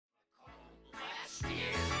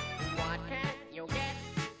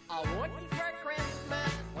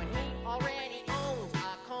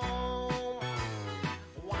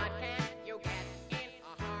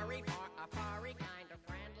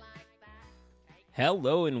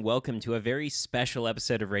Hello and welcome to a very special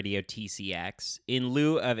episode of Radio TCX. In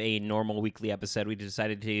lieu of a normal weekly episode, we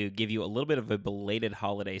decided to give you a little bit of a belated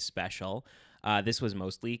holiday special. This was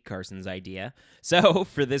mostly Carson's idea. So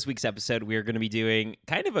for this week's episode, we're going to be doing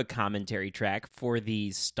kind of a commentary track for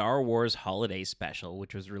the Star Wars Holiday Special,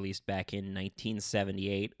 which was released back in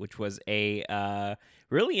 1978, which was a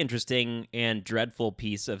really interesting and dreadful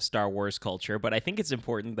piece of Star Wars culture. But I think it's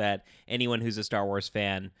important that anyone who's a Star Wars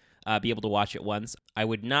fan be able to watch it once. I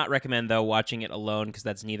would not recommend, though, watching it alone because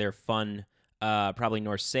that's neither fun, probably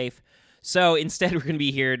nor safe. So instead, we're going to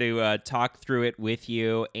be here to talk through it with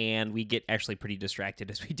you, and we get actually pretty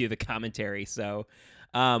distracted as we do the commentary. So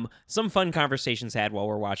some fun conversations had while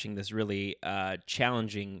we're watching this really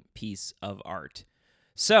challenging piece of art.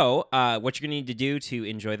 So what you're going to need to do to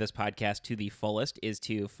enjoy this podcast to the fullest is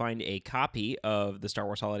to find a copy of the Star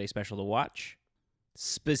Wars Holiday Special to watch.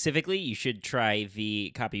 Specifically, you should try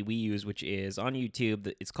the copy we use, which is on YouTube.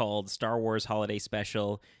 It's called Star Wars Holiday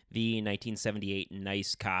Special, the 1978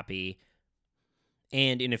 Nice copy.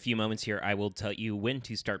 And in a few moments here, I will tell you when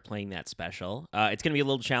to start playing that special. It's going to be a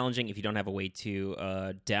little challenging if you don't have a way to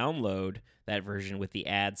download that version with the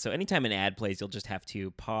ad. So anytime an ad plays, you'll just have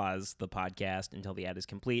to pause the podcast until the ad is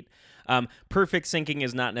complete. Perfect syncing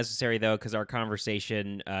is not necessary, though, because our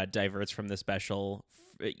conversation diverts from the special,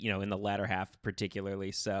 in the latter half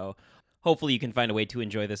particularly. So hopefully you can find a way to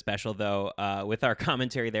enjoy the special, though. With our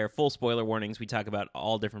commentary there, full spoiler warnings. We talk about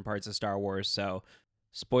all different parts of Star Wars, so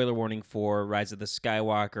spoiler warning for Rise of the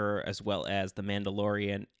Skywalker, as well as The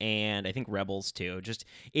Mandalorian, and I think Rebels too. Just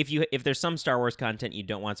if there's some Star Wars content you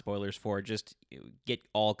don't want spoilers for, just get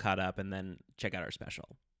all caught up and then check out our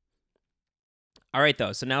special. All right,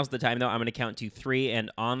 though. So now's the time, though. I'm going to count to 3,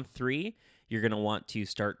 and on 3, you're going to want to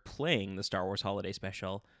start playing the Star Wars Holiday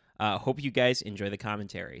Special. Hope you guys enjoy the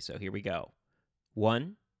commentary. So here we go.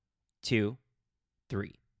 1, 2,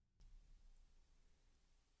 3.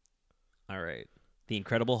 All right. The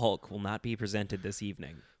Incredible Hulk will not be presented this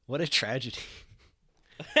evening. What a tragedy.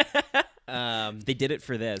 They did it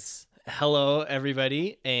for this. Hello,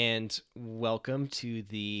 everybody, and welcome to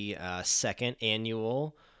the second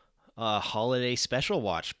annual holiday special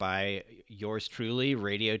watch by yours truly,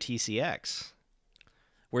 Radio TCX.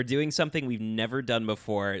 We're doing something we've never done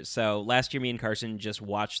before. So last year, me and Carson just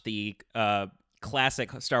watched the classic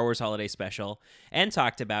Star Wars Holiday Special and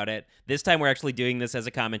talked about it. This time we're actually doing this as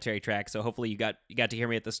a commentary track, so hopefully you got to hear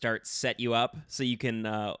me at the start, set you up so you can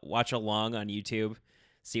watch along on YouTube,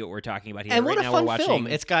 see what we're talking about here. And right what a now fun we're watching film.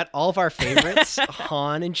 It's got all of our favorites,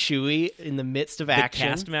 Han and Chewie in the midst of action.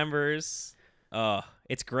 The cast members. Oh,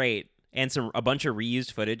 it's great. And a bunch of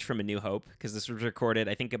reused footage from A New Hope, because this was recorded,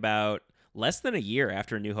 I think, about less than a year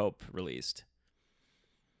after A New Hope released.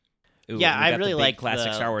 Ooh, yeah, I really like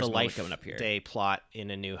classic Star Wars the Life coming up here. Day plot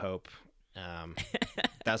in A New Hope.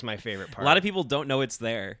 That's my favorite part. A lot of people don't know it's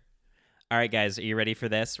there. All right, guys, are you ready for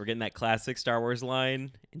this? We're getting that classic Star Wars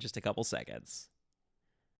line in just a couple seconds.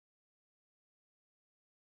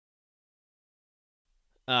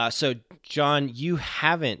 So, John, you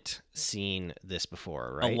haven't seen this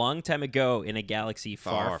before, right? A long time ago in a galaxy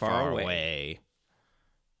far, far away.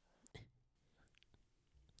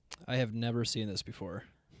 I have never seen this before.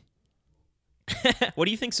 What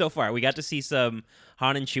do you think so far? We got to see some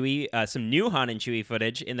Han and Chewie, some new Han and Chewie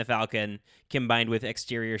footage in the Falcon, combined with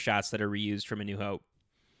exterior shots that are reused from A New Hope.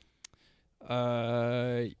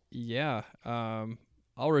 Yeah.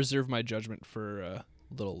 I'll reserve my judgment for a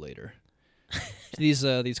little later. These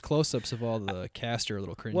close-ups of all the cast are a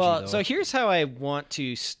little cringy. Well, though. so here's how I want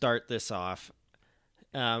to start this off.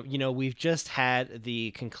 We've just had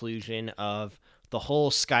the conclusion of the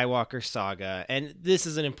whole Skywalker saga, and this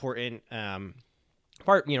is an important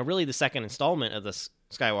part, really the second installment of the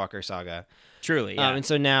Skywalker saga. Truly, yeah. And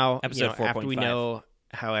so now, Episode 4.5. after we know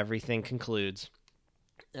how everything concludes,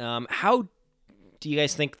 how do you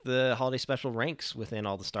guys think the holiday special ranks within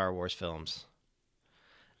all the Star Wars films?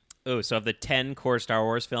 Oh, so of the 10 core Star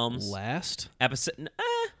Wars films, last episode...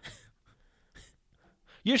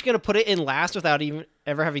 You're just going to put it in last without even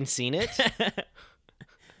ever having seen it?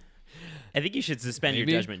 I think you should suspend your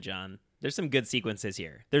judgment, John. There's some good sequences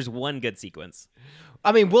here. There's one good sequence.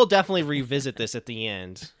 I mean, we'll definitely revisit this at the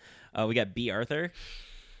end. We got B. Arthur.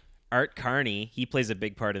 Art Carney. He plays a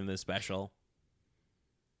big part in this special.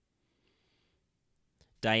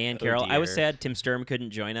 Diane Carroll. I was sad Tim Sturm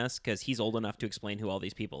couldn't join us because he's old enough to explain who all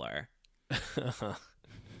these people are.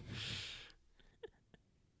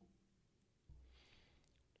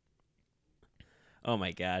 Oh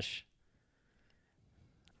my gosh.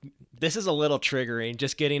 This is a little triggering,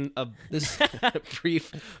 just getting this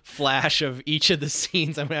brief flash of each of the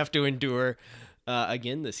scenes I'm going to have to endure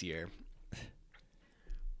again this year.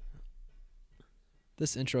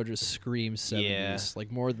 This intro just screams 70s, Yeah.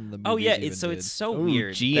 like more than the movies Oh yeah, even it's so did. it's so Ooh,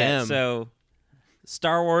 weird. GM. So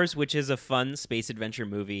Star Wars, which is a fun space adventure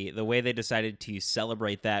movie, the way they decided to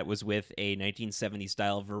celebrate that was with a 1970s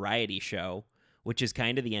style variety show, which is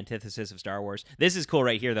kind of the antithesis of Star Wars. This is cool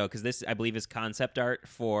right here though, because this I believe is concept art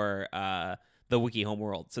for the Wookiee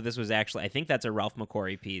homeworld. So this was actually, I think that's a Ralph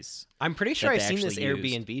McQuarrie piece. I'm pretty sure that I've they seen this actually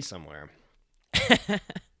used. Airbnb somewhere.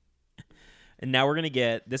 And now we're gonna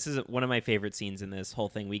get, this is one of my favorite scenes in this whole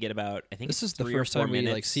thing. We get about, I think This it's is the 3 or first 4 time we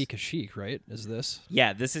minutes. like see Kashyyyk, right? Is this?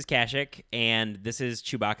 Yeah, this is Kashyyyk, and this is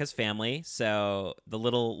Chewbacca's family. So the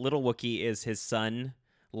little Wookiee is his son,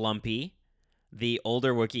 Lumpy. The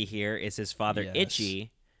older Wookiee here is his father, Yes.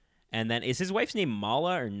 Itchy. And then, is his wife's name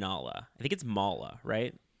Mala or Nala? I think it's Mala,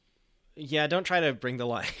 right? Yeah, don't try to bring the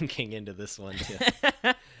Lion King into this one too.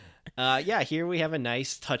 Yeah, here we have a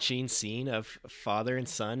nice, touching scene of father and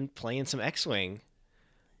son playing some X-wing.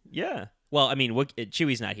 Yeah. Well, I mean,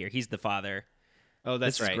 Chewie's not here. He's the father. Oh,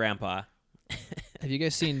 that's This right. is Grandpa. Have you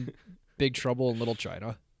guys seen Big Trouble in Little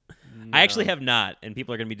China? I actually No. have not, and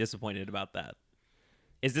people are going to be disappointed about that.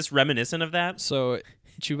 Is this reminiscent of that? So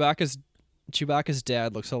Chewbacca's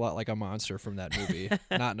dad looks a lot like a monster from that movie.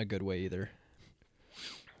 Not in a good way either.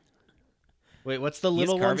 Wait, what's the He is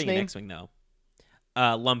little one's carving an name? X-Wing, though.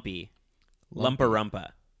 Lumpy.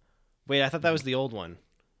 Lumpa-Rumpa. Wait, I thought that was the old one.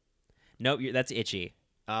 Nope, that's Itchy.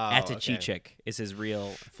 Oh, Atachichik is his real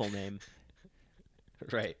full name.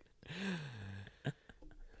 Right.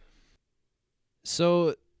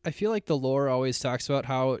 So I feel like the lore always talks about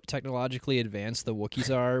how technologically advanced the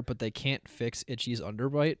Wookiees are, but they can't fix Itchy's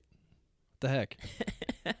underbite. What the heck?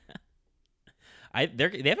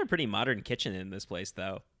 They have a pretty modern kitchen in this place,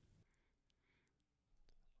 though.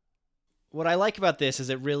 What I like about this is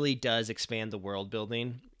it really does expand the world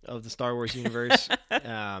building of the Star Wars universe.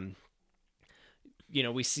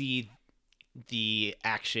 We see the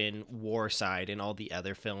action war side in all the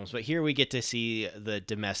other films, but here we get to see the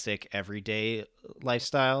domestic everyday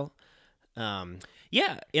lifestyle.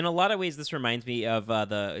 Yeah, in a lot of ways, this reminds me of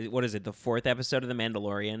the fourth episode of The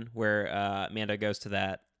Mandalorian, where Mando goes to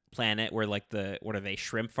that planet where what are they,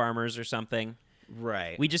 shrimp farmers or something?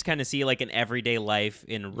 Right. We just kind of see like an everyday life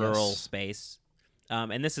in rural Yes. space,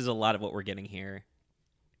 and this is a lot of what we're getting here.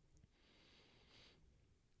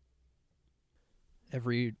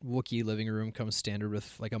 Every Wookiee living room comes standard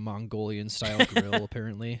with like a Mongolian style grill.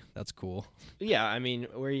 Apparently, that's cool. Yeah, I mean,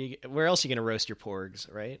 where else are you gonna roast your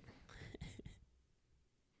porgs, right?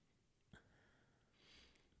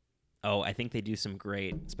 Oh, I think they do some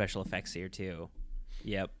great special effects here too.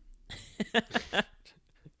 Yep.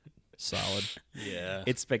 Solid. Yeah.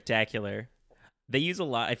 It's spectacular. They use a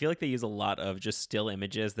lot. I feel like they use a lot of just still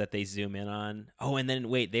images that they zoom in on. Oh, and then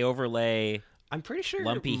wait, they overlay I'm pretty sure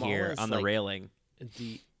Lumpy Mala here is, on the like, railing.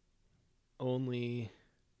 the only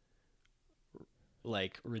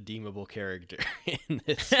redeemable character in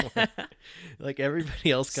this one. Like everybody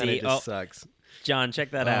else kind of See, just sucks. John,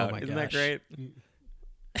 check that Oh out. my Isn't that gosh. great?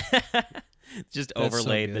 Just That's so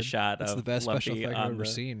overlaid the good. shot That's of the best special Lumpy effect I've on ever the-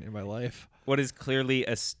 seen in my life. what is clearly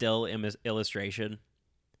a still illustration.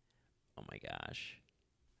 Oh my gosh.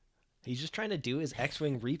 He's just trying to do his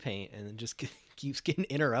X-wing repaint and then just keeps getting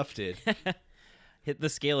interrupted. The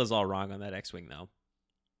scale is all wrong on that X-Wing, though.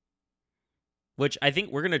 Which I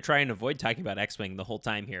think we're going to try and avoid talking about X-Wing the whole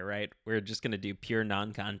time here, right? We're just going to do pure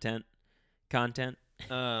non-content content.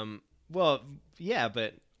 Well, yeah,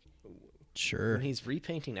 but Sure. when he's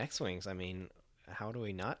repainting X-wings, I mean, how do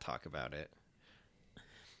we not talk about it?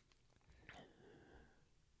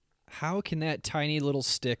 How can that tiny little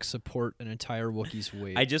stick support an entire Wookiee's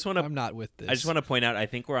weight? I just want to I'm not with this. I just want to point out, I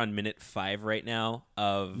think we're on minute 5 right now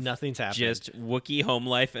of Nothing's happened. just Wookiee home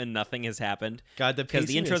life and nothing has happened. God, the 'cause the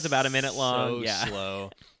pacing intro's is about a minute long, So yeah.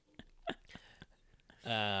 slow.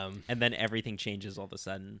 And then everything changes all of a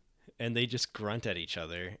sudden. And they just grunt at each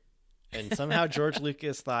other. And somehow George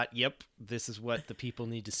Lucas thought, "Yep, this is what the people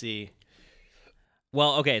need to see."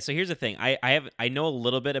 Well, okay, so here's the thing. I know a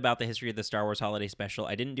little bit about the history of the Star Wars Holiday Special.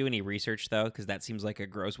 I didn't do any research though, because that seems like a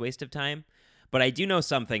gross waste of time. But I do know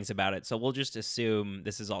some things about it, so we'll just assume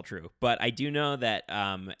this is all true. But I do know that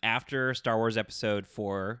after Star Wars Episode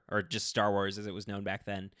 4, or just Star Wars as it was known back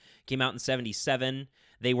then, came out in 1977,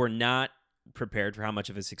 they were not prepared for how much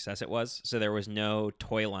of a success it was. So there was no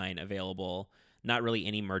toy line available, not really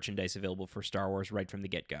any merchandise available for Star Wars right from the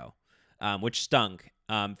get-go, which stunk.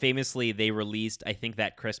 Famously, they released, I think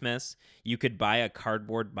that Christmas, you could buy a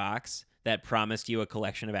cardboard box that promised you a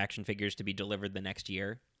collection of action figures to be delivered the next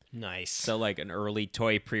year. Nice. So like an early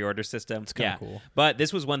toy pre-order system. It's kinda cool. But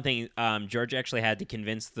this was one thing George actually had to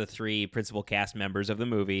convince the 3 principal cast members of the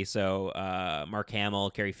movie, so Mark Hamill,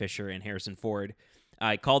 Carrie Fisher, and Harrison Ford,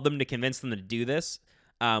 I called them to convince them to do this,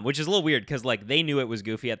 which is a little weird because like they knew it was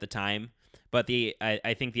goofy at the time, but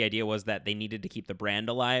I think the idea was that they needed to keep the brand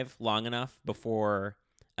alive long enough before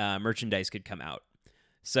merchandise could come out.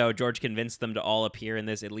 So George convinced them to all appear in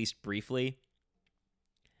this at least briefly.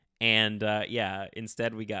 And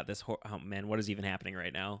instead we got this. Oh man, what is even happening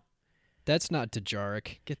right now? That's not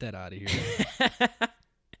Dejaric. Get that out of here.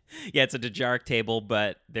 Yeah, it's a Dejaric table,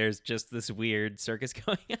 but there's just this weird circus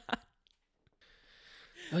going on.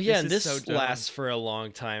 Oh yeah, and This this is so dumb. lasts for a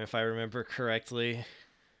long time, if I remember correctly.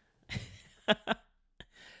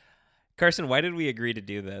 Carson, why did we agree to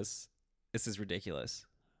do this? This is ridiculous.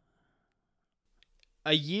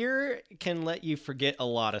 A year can let you forget a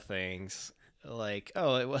lot of things. Like,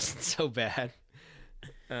 oh, it wasn't so bad.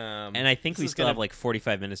 And I think this we is still gonna- have like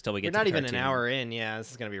 45 minutes till we We're get to not the even an cartoon. hour in. Yeah,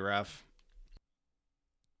 this is gonna be rough.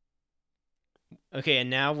 Okay, and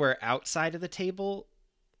now we're outside of the table.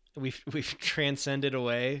 We've transcended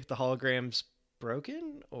away. The hologram's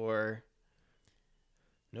broken, or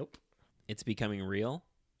nope. It's becoming real.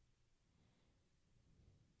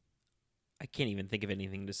 I can't even think of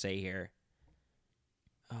anything to say here.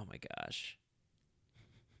 Oh my gosh.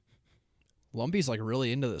 Lumpy's like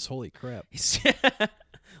really into this. Holy crap.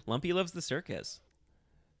 Lumpy loves the circus.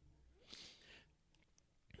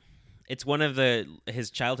 It's one of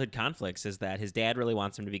his childhood conflicts is that his dad really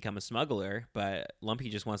wants him to become a smuggler, but Lumpy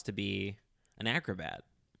just wants to be an acrobat.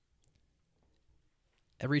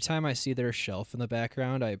 Every time I see their shelf in the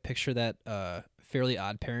background, I picture that Fairly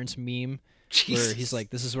Odd Parents meme where he's like,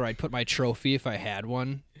 this is where I'd put my trophy if I had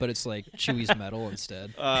one, but it's like Chewie's medal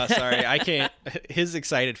instead. Sorry, I can't. His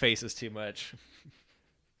excited face is too much.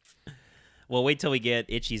 Well, wait till we get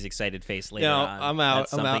Itchy's excited face later No, on. I'm out.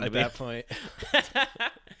 That's I'm out something at to that point.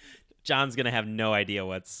 John's gonna have no idea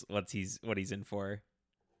what he's in for.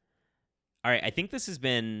 All right, I think this has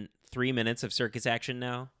been 3 minutes of circus action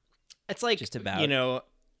now. It's like, Just about. you know,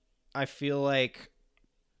 I feel like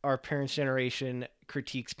our parents' generation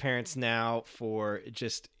critiques parents now for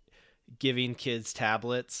just giving kids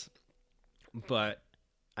tablets, but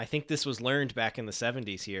I think this was learned back in the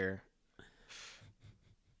 70s here.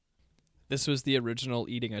 This was the original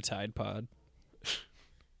eating a Tide Pod.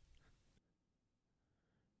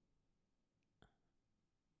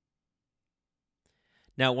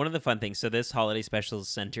 Now, one of the fun things, so this holiday special is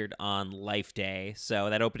centered on Life Day. So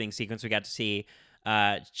that opening sequence, we got to see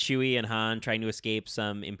Chewie and Han trying to escape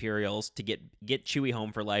some Imperials to get Chewie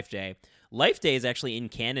home for Life Day. Life Day is actually in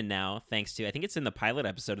canon now, thanks to, I think it's in the pilot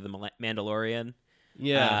episode of The Mandalorian.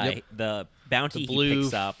 Yeah, The bounty the blue he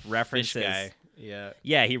picks up fish references. guy. Yeah.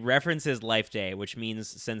 Yeah, he references Life Day, which means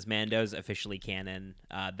since Mando's officially canon,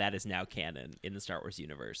 that is now canon in the Star Wars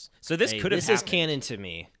universe. So this could have This is happened. canon to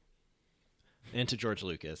me and to George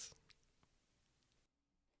Lucas.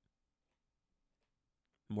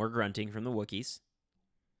 More grunting from the Wookiees.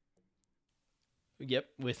 Yep,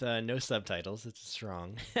 with no subtitles. It's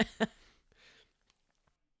strong.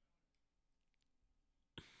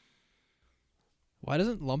 Why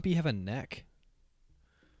doesn't Lumpy have a neck?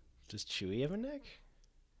 Does Chewie have a neck?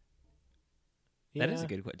 That is a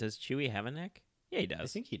good question. Does Chewie have a neck? Yeah, he does. I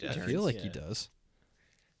think he I does. feel like he Yeah. does.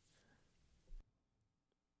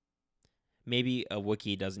 Maybe a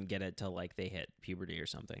Wookiee doesn't get it till like they hit puberty or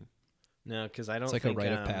something. No, because I don't It's like think a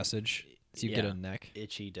rite of passage. So you get yeah. a neck.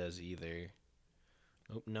 Itchy does either.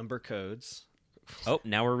 Oh, number codes. Oh,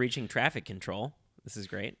 now we're reaching traffic control. This is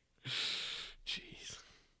great. Jeez.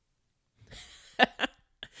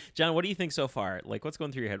 John, what do you think so far? Like, what's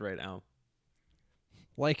going through your head right now?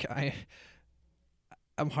 Like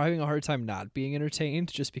I'm having a hard time not being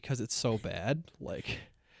entertained just because it's so bad. Like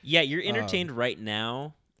Yeah, you're entertained right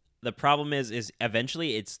now. The problem is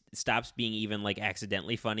eventually it stops being even like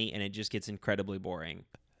accidentally funny and it just gets incredibly boring.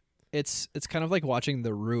 it's kind of like watching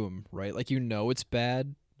The Room, right? Like you know it's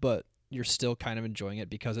bad, but you're still kind of enjoying it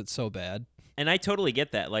because it's so bad. And I totally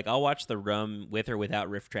get that. Like, I'll watch The Room with or without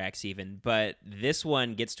riff tracks even, but this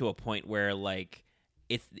one gets to a point where like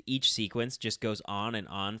each sequence just goes on and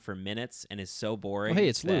on for minutes and is so boring. Oh, hey,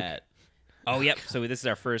 it's Luke. that... Oh, yep. So this is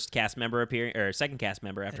our first cast member appearing, or second cast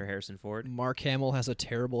member after Harrison Ford. Mark Hamill has a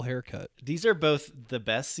terrible haircut. These are both the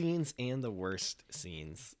best scenes and the worst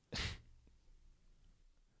scenes.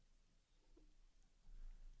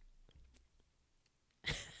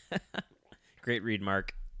 Great read,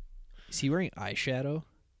 Mark. Is he wearing eyeshadow?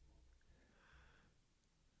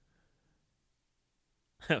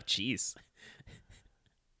 Oh, jeez.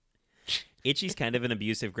 Itchy's kind of an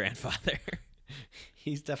abusive grandfather.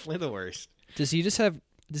 He's definitely the worst. Does he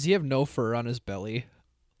have no fur on his belly?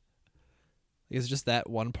 Is just that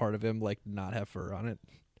one part of him like not have fur on it?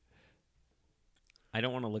 I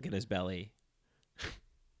don't want to look at his belly.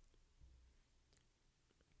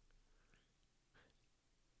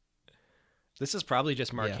 This is probably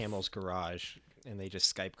just Mark Yeah. Hamill's garage, and they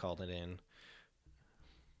just Skype called it in.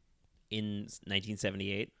 In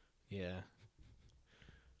 1978. Yeah.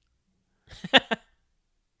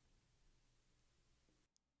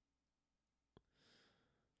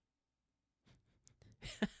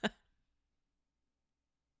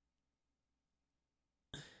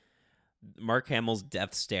 Mark Hamill's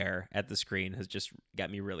death stare at the screen has just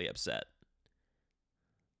got me really upset.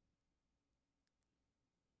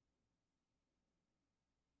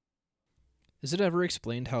 Is it ever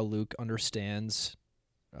explained how Luke understands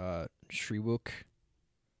Shriwook?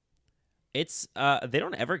 It's they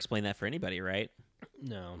don't ever explain that for anybody, right?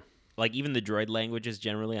 No. Like even the droid language is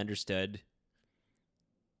generally understood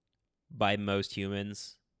by most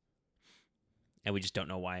humans, and we just don't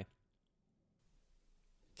know why.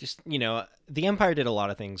 Just, the Empire did a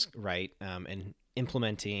lot of things right, and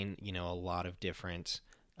implementing, a lot of different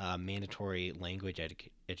mandatory language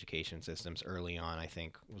education systems early on, I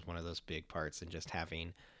think, was one of those big parts in just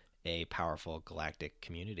having a powerful galactic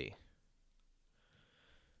community.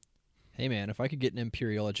 Hey man, if I could get an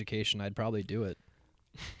Imperial education, I'd probably do it.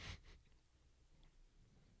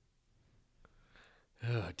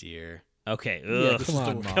 Oh, dear. Okay, Yeah, ugh. come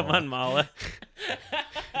on, Come on, Mala.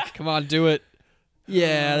 Come on, do it.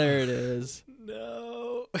 Yeah, there it is.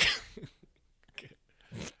 No.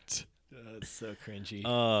 It's so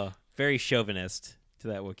cringy. Very chauvinist to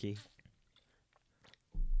that Wookiee.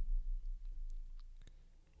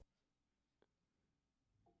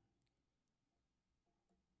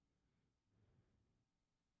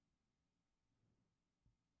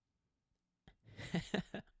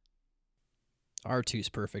 R2's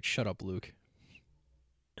perfect. Shut up, Luke.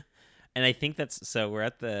 And I think we're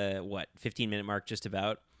at the 15-minute mark just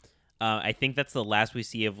about. I think that's the last we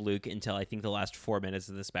see of Luke until I think the last 4 minutes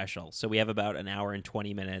of the special. So we have about an hour and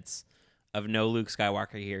 20 minutes of no Luke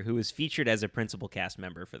Skywalker here, who is featured as a principal cast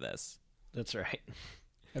member for this. That's right.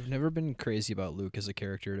 I've never been crazy about Luke as a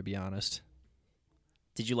character, to be honest.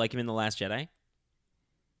 Did you like him in The Last Jedi?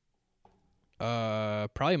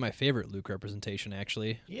 Probably my favorite Luke representation,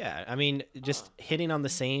 actually. Yeah, I mean, just hitting on the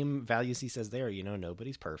same values he says there.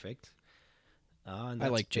 Nobody's perfect. And I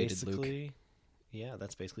that's like jaded Luke. basically- Yeah,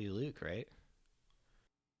 that's basically Luke, right?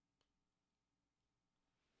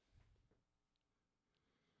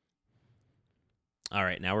 All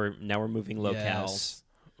right, now we're moving locales. Yes.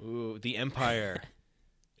 Ooh, the Empire.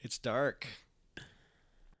 It's dark.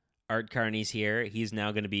 Art Carney's here. He's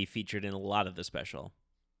now going to be featured in a lot of the special.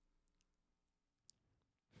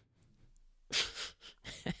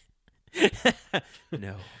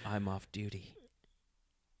 No, I'm off duty.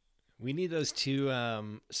 We need those two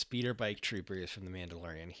speeder bike troopers from The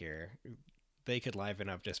Mandalorian here. They could liven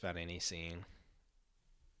up just about any scene.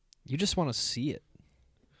 You just want to see it.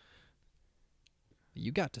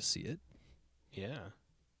 You got to see it. Yeah.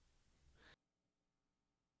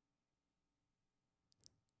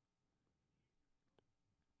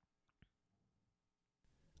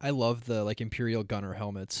 I love the Imperial gunner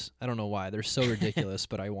helmets. I don't know why. They're so ridiculous,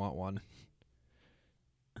 but I want one.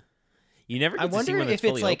 You never get I to see wonder one that's if it's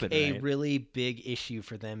fully like open, a right? really big issue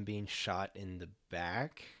for them being shot in the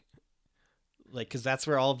back. Because that's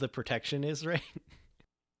where all of the protection is, right?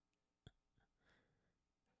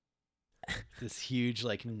 This huge,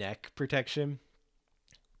 neck protection.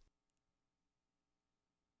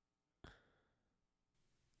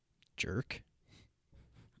 Jerk.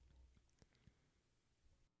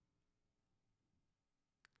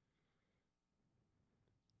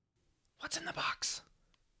 What's in the box?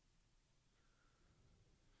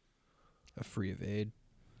 A free evade.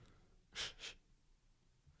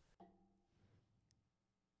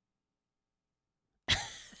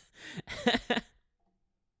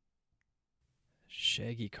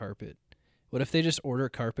 Shaggy carpet. What if they just order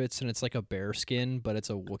carpets and it's like a bear skin, but it's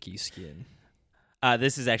a Wookiee skin?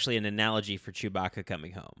 This is actually an analogy for Chewbacca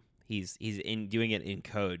coming home. He's doing it in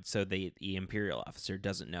code, so the Imperial officer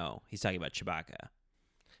doesn't know. He's talking about Chewbacca.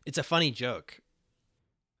 It's a funny joke.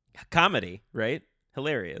 Comedy, right?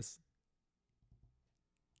 Hilarious.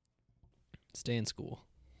 Stay in school.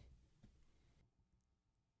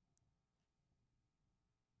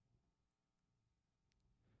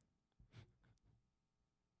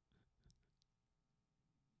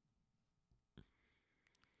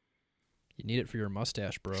 You need it for your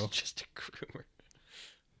mustache, bro. Just a groomer.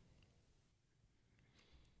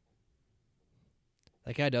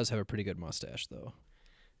 That guy does have a pretty good mustache, though.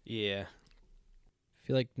 Yeah. I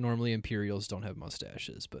feel like normally Imperials don't have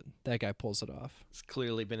mustaches, but that guy pulls it off. It's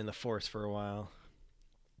clearly been in the Force for a while.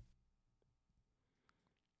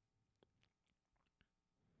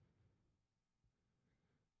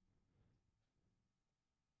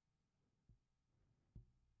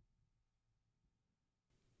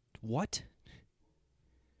 What?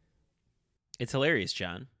 It's hilarious,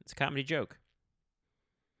 John. It's a comedy joke.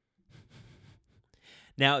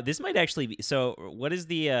 Now, this might actually be... So, what is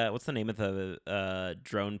the... what's the name of the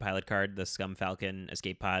drone pilot card? The Scum Falcon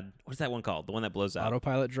Escape Pod? What's that one called? The one that blows up?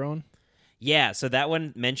 Autopilot drone? Yeah, so that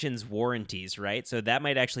one mentions warranties, right? So that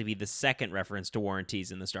might actually be the second reference to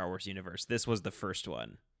warranties in the Star Wars universe. This was the first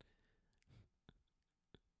one.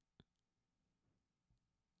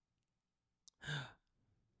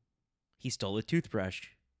 He stole a toothbrush.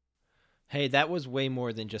 Hey, that was way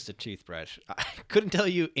more than just a toothbrush. I couldn't tell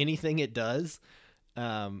you anything it does,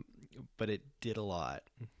 but it did a lot.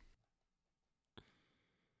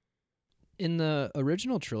 In the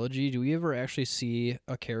original trilogy, do we ever actually see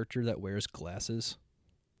a character that wears glasses?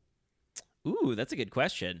 Ooh, that's a good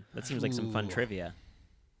question. That seems like some fun Ooh. trivia.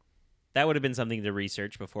 That would have been something to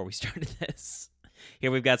research before we started this.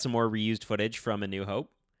 Here we've got some more reused footage from A New Hope.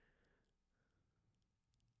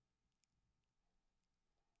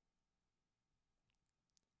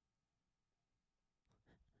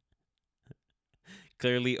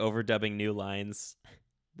 Clearly overdubbing new lines.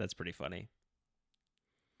 That's pretty funny.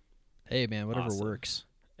 Hey, man, whatever Awesome. works.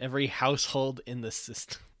 Every household in the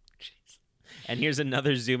system. Jeez. And here's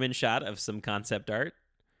another zoom-in shot of some concept art.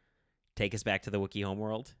 Take us back to the Wookiee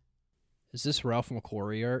homeworld. Is this Ralph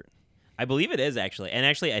McQuarrie art? I believe it is, actually. And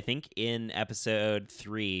actually, I think in episode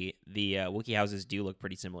 3, the Wookiee houses do look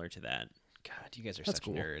pretty similar to that. God, you guys are That's such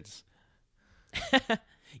cool. nerds.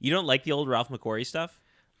 You don't like the old Ralph McQuarrie stuff?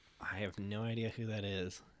 I have no idea who that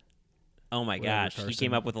is. Oh my Whatever, gosh, he Carson.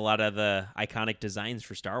 came up with a lot of the iconic designs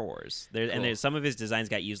for Star Wars. And Cool. there's some of his designs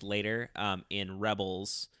got used later in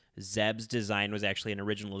Rebels. Zeb's design was actually an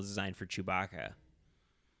original design for Chewbacca.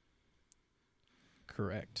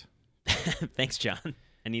 Correct. Thanks, John.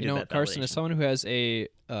 I needed You know, that Carson, as validation. someone who has a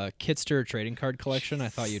Kitster trading card collection, I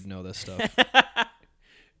thought you'd know this stuff.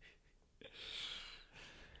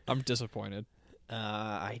 I'm disappointed.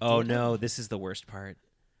 I Oh didn't. no, this is the worst part.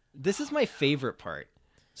 This is my favorite part.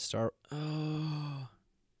 Oh.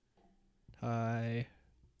 Hi.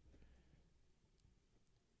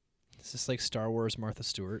 Is this like Star Wars Martha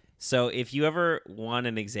Stewart? So if you ever want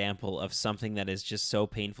an example of something that is just so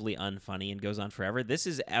painfully unfunny and goes on forever, this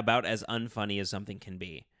is about as unfunny as something can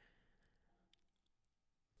be.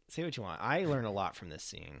 Say what you want. I learn a lot from this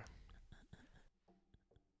scene.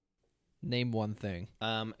 Name one thing.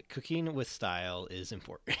 Cooking with style is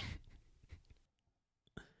important.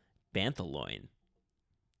 Bantha loin.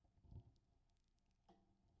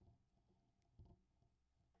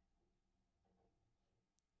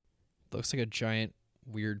 Looks like a giant,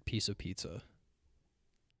 weird piece of pizza.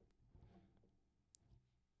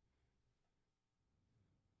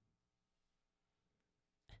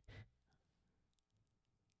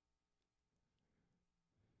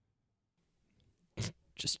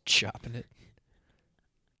 Just chopping it.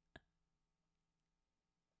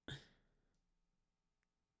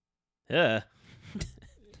 Ugh.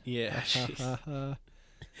 Yeah. jeez.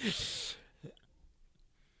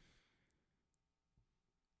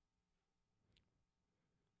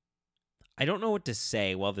 I don't know what to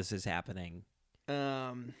say while this is happening.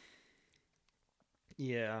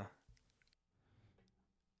 Yeah.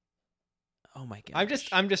 Oh my god.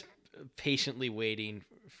 I'm just patiently waiting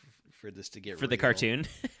for this to get for the real. cartoon.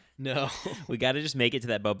 No. We got to just make it to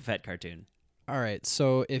that Boba Fett cartoon. All right,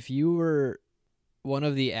 so if you were one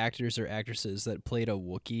of the actors or actresses that played a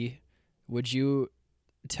Wookiee, would you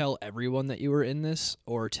tell everyone that you were in this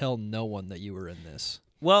or tell no one that you were in this?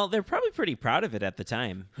 Well, they're probably pretty proud of it at the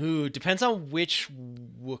time. Ooh, depends on which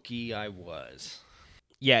Wookiee I was.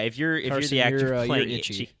 Yeah, if you're Carson, the actor you're playing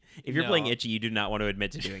Itchy. if you're No. playing Itchy, you do not want to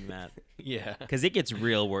admit to doing that Yeah. because it gets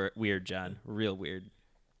real weird, John. Real weird.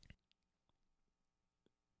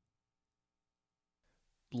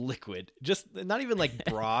 Liquid. Just not even like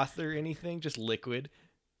broth or anything, just liquid.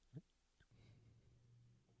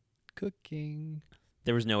 Cooking.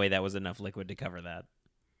 There was no way that was enough liquid to cover that.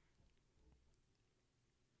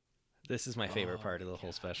 This is my favorite Oh part of my the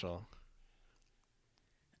whole special.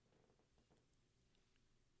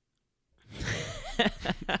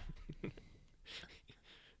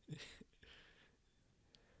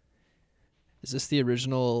 Is this the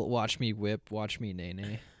original Watch Me Whip, Watch Me Nay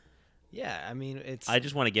Nay? Yeah, I mean it's I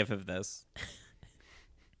just want to give him this.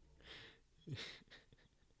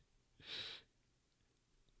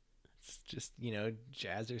 it's just,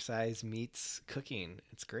 jazzercise meets cooking.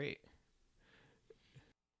 It's great.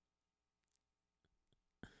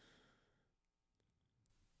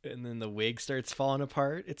 And then the wig starts falling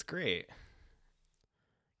apart. It's great.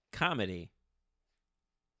 Comedy.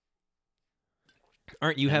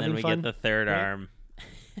 Aren't you and having then we fun? get the third right? arm.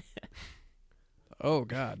 Oh,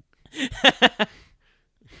 God.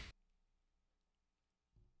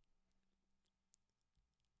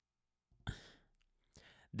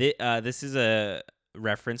 This is a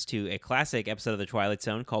reference to a classic episode of The Twilight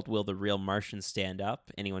Zone called Will the Real Martians Stand Up?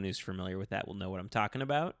 Anyone who's familiar with that will know what I'm talking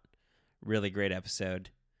about. Really great episode.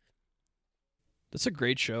 That's a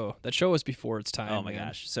great show. That show was before its time. Oh my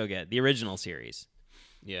gosh, so good. The original series.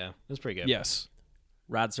 Yeah, it was pretty good. Yes.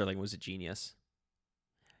 Rod Serling was a genius.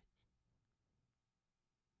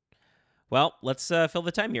 Well, let's fill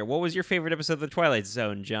the time here. What was your favorite episode of The Twilight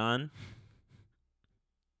Zone, John?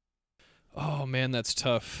 Oh man, that's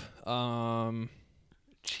tough.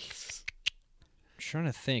 Jesus. Trying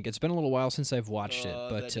to think. It's been a little while since I've watched it,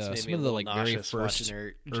 but some of the like very first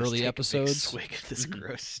early episodes. Swig of this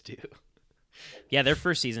gross stew. Yeah, their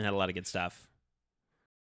first season had a lot of good stuff.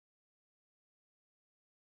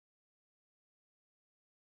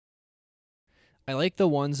 I like the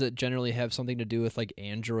ones that generally have something to do with like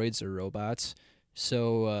androids or robots.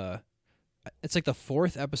 So it's like the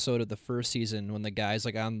fourth episode of the first season when the guy's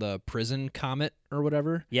like on the prison comet or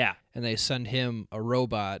whatever. Yeah. And they send him a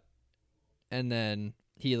robot, and then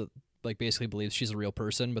he like basically believes she's a real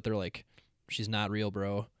person, but they're like, she's not real,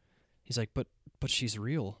 bro. He's like, but she's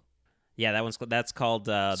real. Yeah, that's called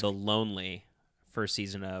The Lonely, first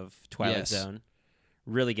season of Twilight Zone.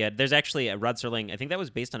 Really good. There's actually a Rod Serling, I think that was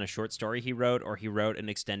based on a short story he wrote, or he wrote an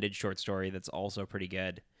extended short story that's also pretty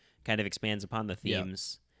good. Kind of expands upon the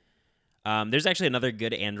themes. Yep. There's actually another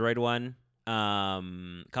good Android one. A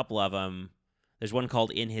couple of them. There's one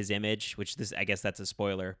called In His Image, which I guess that's a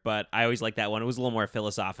spoiler, but I always like that one. It was a little more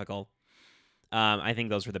philosophical. I think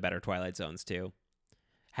those were the better Twilight Zones too.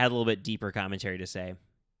 Had a little bit deeper commentary to say.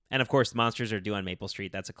 And of course, Monsters Are Due on Maple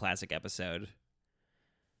Street. That's a classic episode.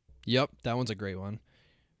 Yep, that one's a great one.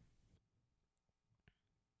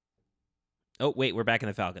 Oh, wait, we're back in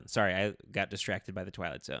the Falcon. Sorry, I got distracted by the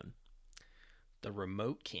Twilight Zone. The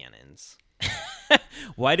remote cannons.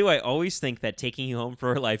 Why do I always think that taking you home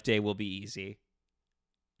for a life day will be easy?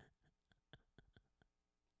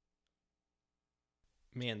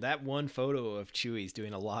 Man, that one photo of Chewie's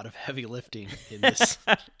doing a lot of heavy lifting in this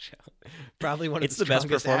show. Probably one of it's the best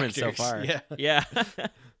performance actors. So far. Yeah. Yeah.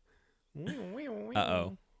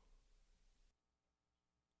 Uh-oh.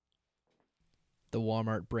 The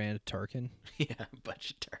Walmart brand Tarkin. Yeah,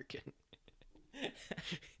 budget Tarkin.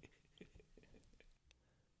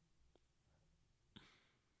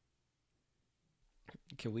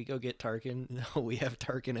 Can we go get Tarkin? No, we have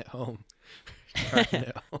Tarkin at home. Tarkin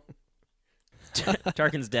at home.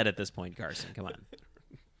 Tarkin's dead at this point, Carson. Come on.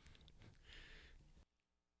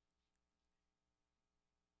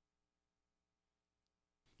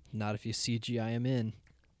 Not if you CGI him in.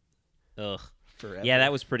 Ugh. Forever. Yeah,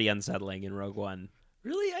 that was pretty unsettling in Rogue One.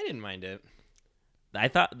 Really? I didn't mind it. I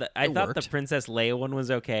thought the worked. Princess Leia one was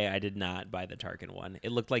okay. I did not buy the Tarkin one.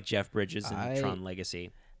 It looked like Jeff Bridges in Tron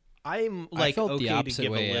Legacy. I'm I felt the okay to opposite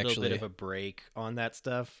give way, a little actually. bit of a break on that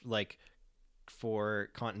stuff, like for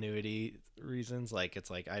continuity reasons. Like it's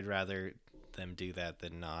like I'd rather them do that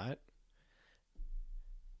than not.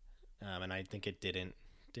 And I think it didn't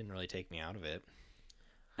really take me out of it.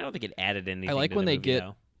 I don't think it added anything. I like to when the they movie, get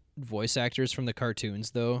though. voice actors from the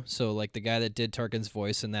cartoons, though. So, like, the guy that did Tarkin's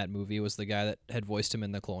voice in that movie was the guy that had voiced him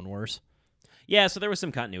in the Clone Wars. Yeah, so there was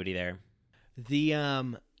some continuity there. The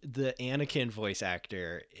Anakin voice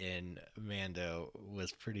actor in Mando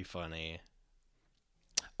was pretty funny.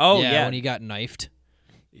 Oh yeah, when he got knifed.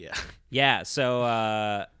 Yeah. Yeah, so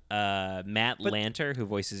Matt Lanter, who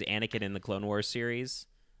voices Anakin in the Clone Wars series,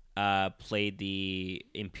 played the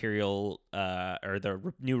Imperial or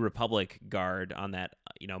the New Republic guard on that,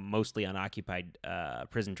 mostly unoccupied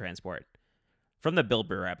prison transport from the Bill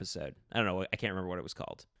Burr episode. I don't know, I can't remember what it was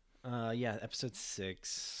called. Yeah, episode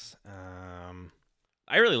 6.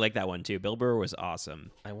 I really like that one too. Bill Burr was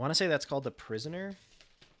awesome. I want to say that's called The Prisoner.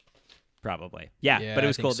 Probably. Yeah, but it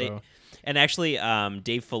was I cool. think so. And actually,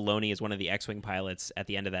 Dave Filoni is one of the X-Wing pilots at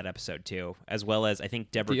the end of that episode too, as well as I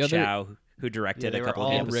think Deborah Chow, who directed a couple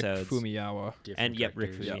of the And Rick episodes. Fumiyawa. And Rick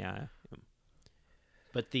directors. Fumiyawa.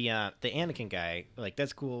 But the Anakin guy, like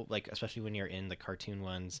that's cool, like especially when you're in the cartoon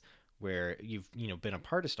ones where you've been a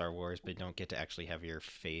part of Star Wars but don't get to actually have your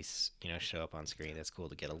face show up on screen. That's cool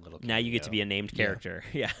to get a little. Now you get to be a named character.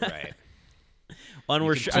 Yeah. Right. Well, I'm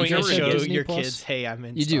I'm sure to we're show gonna Disney your Plus? kids, hey, I'm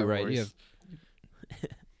in. You Star do, right? Wars.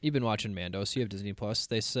 You've been watching Mando, so you have Disney Plus.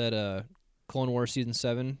 They said Clone Wars Season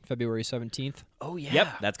 7, February 17th. Oh yeah. Yep,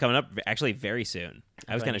 that's coming up actually very soon.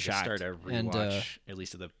 I was kind of shocked. Start a rewatch, And, at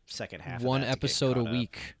least of the second half. One of that to get episode a caught up.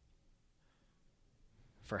 week.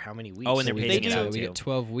 For how many weeks? Oh, and they're we pacing get, it out, we too. get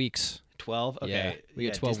 12 weeks. 12. Okay, Yeah, we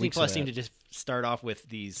get 12 Disney weeks Plus of seemed that. to just start off with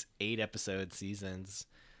these 8-episode seasons.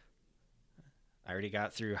 I already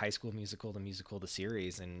got through High School Musical, the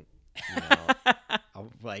series, and you know, I'm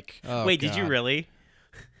like, Oh, Wait, did you God. really?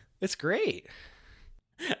 it's great.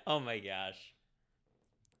 Oh my gosh.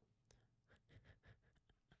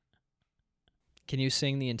 Can you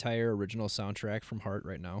sing the entire original soundtrack from heart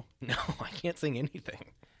right now? No, I can't sing anything.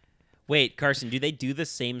 Wait, Carson, do they do the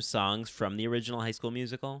same songs from the original High School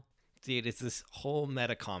Musical? Dude, it's this whole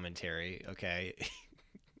meta commentary, okay?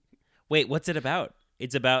 Wait, what's it about?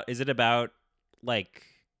 Is it about like,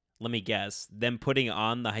 let me guess, them putting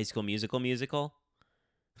on the High School musical?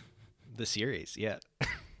 The series, yeah.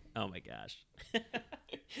 Oh my gosh.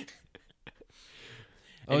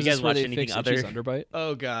 Oh, Have is you this guys where watched they anything fix other? Itchy's underbite?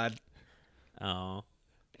 Oh God, Oh.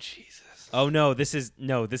 Jesus. Oh no, this is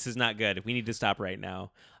not good. We need to stop right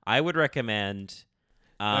now. I would recommend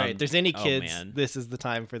All right, if there's any oh, kids, man. this is the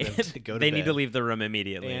time for them to go to they bed. need to leave the room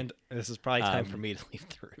immediately. And this is probably time for Um, me to leave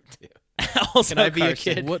the room too. also, Can I be a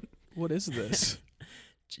Carson, kid? What is this?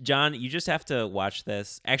 John, you just have to watch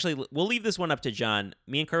this. Actually, we'll leave this one up to John.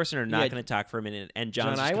 Me and Carson are not Yeah. going to talk for a minute, and John,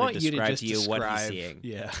 John's I just going want to you to describe just to you what he's describe. seeing.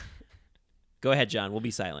 Yeah. Go ahead, John. We'll be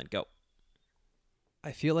silent. Go.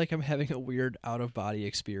 I feel like I'm having a weird out of body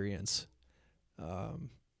experience.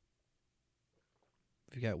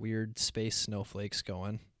 We've got weird space snowflakes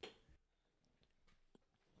going.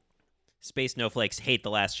 Space snowflakes hate The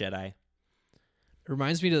Last Jedi. It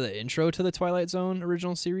reminds me of the intro to the Twilight Zone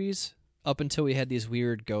original series, up until we had these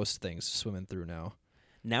weird ghost things swimming through now.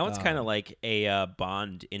 Now it's kind of like a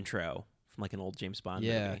Bond intro from like an old James Bond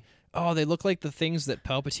Yeah. movie. Oh, they look like the things that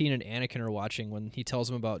Palpatine and Anakin are watching when he tells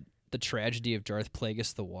them about the tragedy of Darth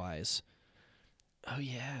Plagueis the Wise. Oh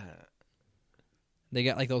yeah. They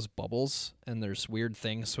got like those bubbles, and there's weird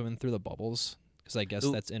things swimming through the bubbles, because I guess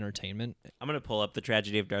Ooh. that's entertainment. I'm going to pull up The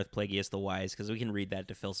Tragedy of Darth Plagueis the Wise because we can read that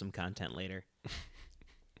to fill some content later.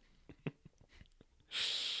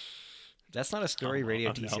 That's not a story Oh,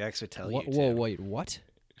 Radio oh, no. TCX would tell What, you. whoa, Tim. wait, what?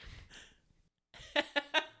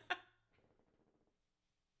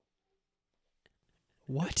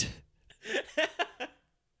 What?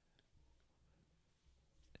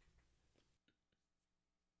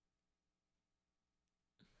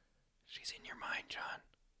 She's in your mind, John.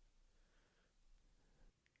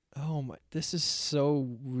 Oh my! This is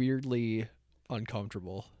so weirdly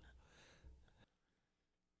uncomfortable.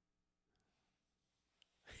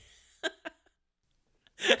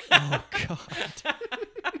 Oh God!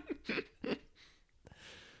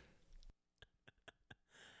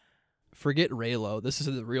 Forget Raylo. This is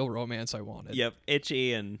the real romance I wanted. Yep,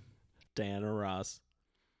 Itchy and Diana Ross.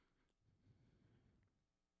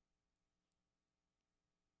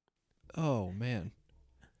 Oh man.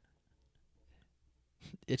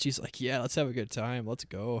 Itchy's like, yeah, let's have a good time. Let's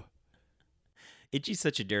go. Itchy's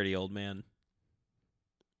such a dirty old man.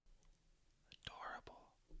 Adorable.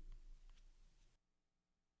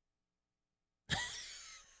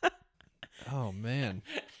 Oh man.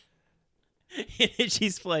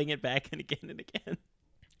 Itchy's playing it back and again and again.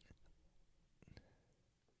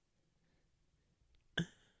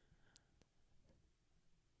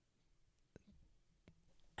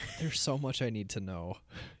 There's so much I need to know.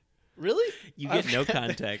 Really? You get I've no got-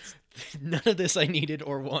 context. None of this I needed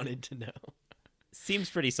or wanted to know. Seems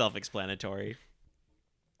pretty self-explanatory.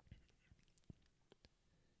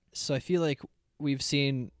 So I feel like we've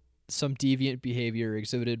seen some deviant behavior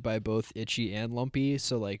exhibited by both Itchy and Lumpy.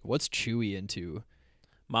 So like, what's Chewy into?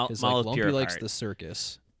 Because Maul like is Lumpy pure of likes heart. the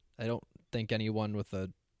circus. I don't think anyone with a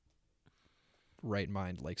right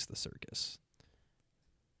mind likes the circus.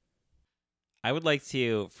 I would like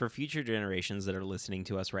to, for future generations that are listening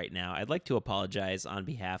to us right now, I'd like to apologize on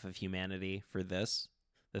behalf of humanity for this,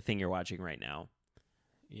 the thing you're watching right now.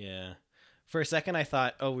 Yeah. For a second, I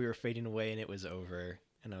thought, oh, we were fading away and it was over.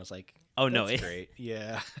 And I was like, Oh, no. that's great.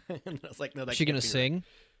 Yeah. And I was like, no, that's Is she gonna sing?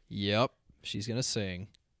 Yep, she's gonna sing.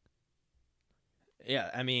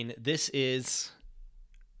 Yeah. I mean, this is,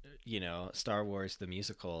 Star Wars, the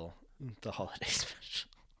musical, the holiday special.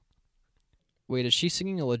 Wait, is she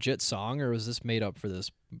singing a legit song, or was this made up for this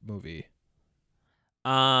movie?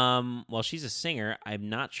 Well, she's a singer. I'm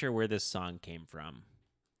not sure where this song came from.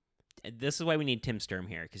 This is why we need Tim Sturm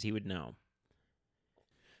here, because he would know.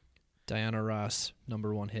 Diana Ross,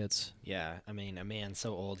 #1 hits. Yeah. I mean, a man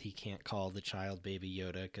so old he can't call the child baby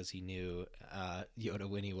Yoda because he knew Yoda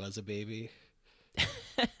when he was a baby.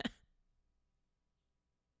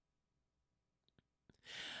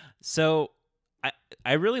 So,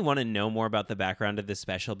 I really want to know more about the background of this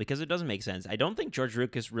special because it doesn't make sense. I don't think George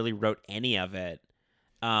Lucas really wrote any of it.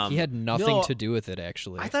 He had nothing no, to do with it,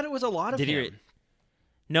 actually. I thought it was a lot of Did he him. re-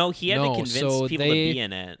 No, he had No, to convince so people to they- be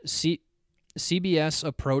in it. CBS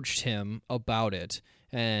approached him about it,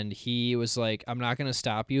 and he was like, I'm not going to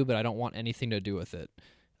stop you, but I don't want anything to do with it.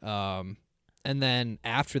 And then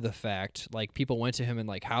after the fact, like, people went to him and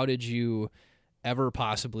like, how did you ever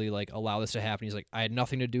possibly like allow this to happen? He's like, I had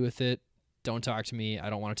nothing to do with it. Don't talk to me. I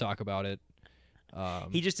don't want to talk about it.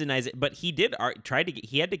 He just denies it, but he did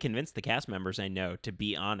he had to convince the cast members, I know, to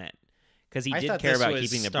be on it, because he I did thought care this about was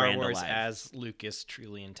keeping the Star brand Wars alive. as Lucas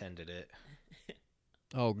truly intended it.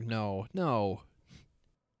 Oh, no.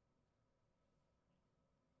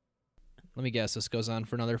 Let me guess. This goes on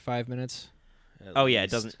for another 5 minutes. Oh yeah,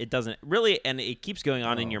 it doesn't really, and it keeps going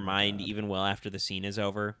on in your Oh, mind God. even well after the scene is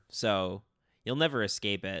over. So you'll never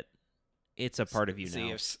escape it. It's a part of you See,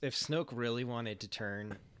 now. if Snoke really wanted to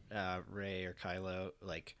turn Rey or Kylo,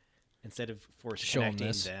 like, instead of force Show 'em connecting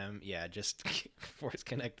this. them, yeah, just force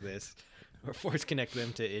connect this, or force connect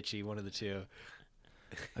them to Itchy, one of the two.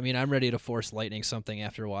 I mean, I'm ready to force lightning something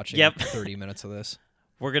after watching Yep. 30 minutes of this.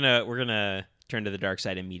 We're gonna turn to the dark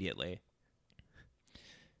side immediately.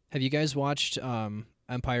 Have you guys watched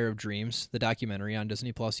Empire of Dreams, the documentary on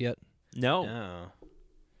Disney Plus yet? No, Oh,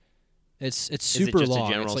 It's it super just a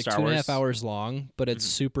long. general It's like Star 2.5 Wars? hours long, but it's Mhm.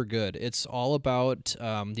 super good. It's all about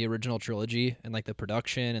the original trilogy and like the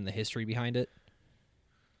production and the history behind it.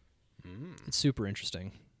 It's super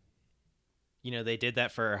interesting. you know, they did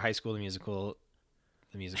that for High School the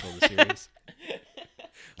series.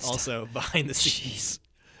 Also behind the scenes.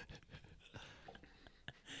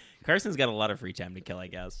 Carson's got a lot of free time to kill, I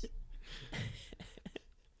guess.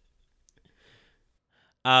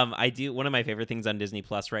 I do. One of my favorite things on Disney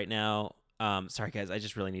Plus right now. Sorry guys, I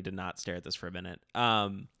just really need to not stare at this for a minute.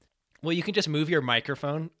 Well, you can just move your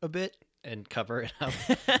microphone a bit and cover it up.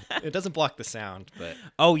 It doesn't block the sound, but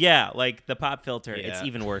Oh yeah, like the pop filter. It's Yeah.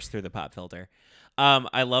 even worse through the pop filter.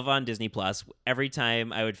 I love on Disney Plus. Every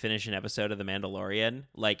time I would finish an episode of The Mandalorian,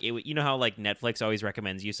 like you know how like Netflix always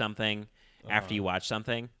recommends you something after you watch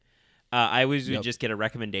something. I always would Yep. just get a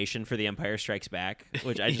recommendation for The Empire Strikes Back,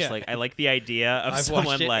 which I just Yeah. like. I like the idea of I've someone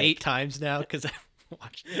watched it like 8 times now because I've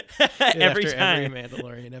watched it every after time. every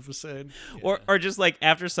Mandalorian episode. Or just like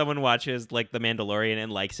after someone watches like The Mandalorian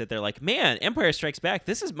and likes it, they're like, "Man, Empire Strikes Back.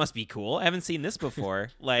 Must be cool. I haven't seen this before."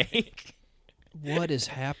 Like, What is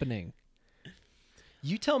happening?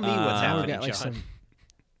 You tell me what's Now we Now we happening, got like John.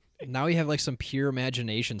 now we have like some pure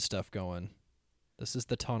imagination stuff going. This is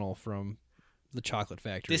the tunnel from the Chocolate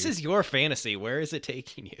Factory. This is your fantasy. Where is it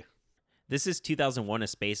taking you? this is 2001: A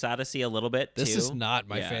Space Odyssey a little bit. This too. is not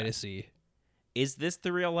my Yeah. fantasy. Is this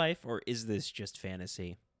the real life or is this just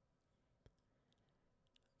fantasy?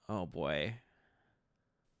 Oh boy.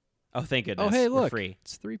 Oh, thank goodness. Oh, hey, We're look. free.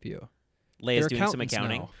 It's 3PO. Leia's They're doing some accountants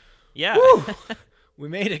accounting. now. Yeah. We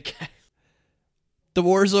made it. The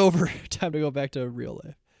war's over. Time to go back to real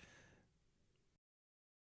life.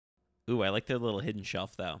 Ooh, I like their little hidden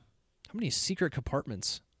shelf though. How many secret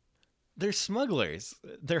compartments? They're smugglers.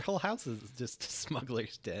 Their whole house is just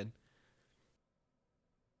smugglers' den.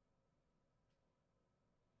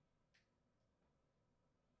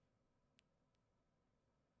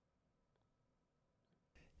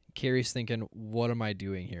 Carrie's thinking, what am I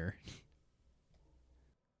doing here?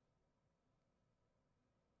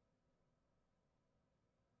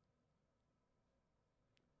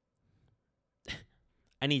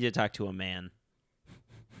 I need to talk to a man.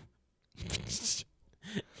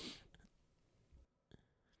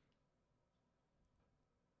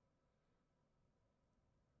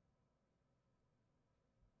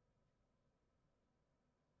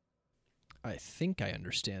 I think I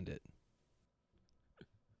understand it.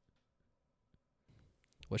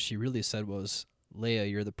 What she really said was, Leia,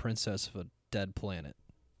 you're the princess of a dead planet.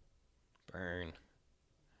 Burn.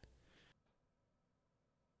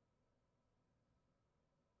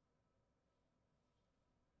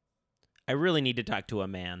 I really need to talk to a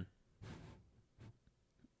man.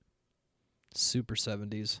 Super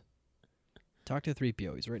 70s. Talk to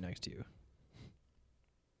 3PO. He's right next to you.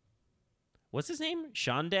 What's his name?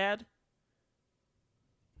 Sean Dad?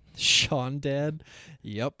 Sean Dad?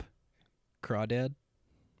 Yup. Crawdad?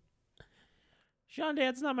 Sean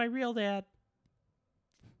Dad's not my real dad.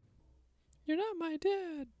 You're not my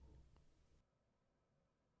dad.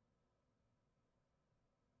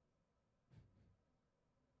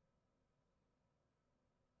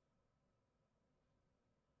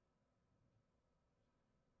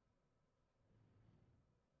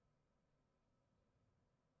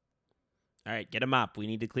 All right, get him up. We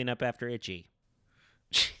need to clean up after Itchy.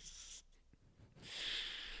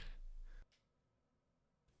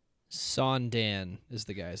 Sondan is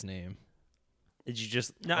the guy's name. Did you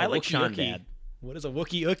just... No, A I like Wookie Sean Ookie. Dad. What is a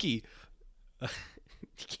Wookie Ookie?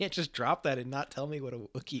 You can't just drop that and not tell me what a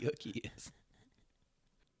Wookie Ookie is.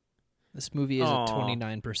 This movie is Aw. at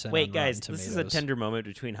 29%. Wait, on guys, Rotten this is a Tomatoes. tender moment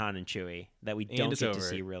between Han and Chewie that we And don't it's get to over.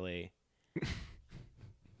 see really.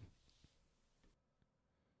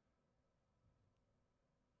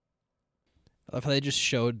 I love how they just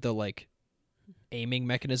showed the aiming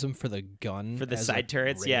mechanism for the gun For the as side a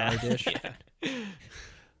turrets, radar yeah. dish.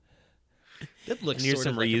 That looks And here's sort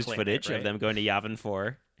some of like a reused planet, footage right? of them going to Yavin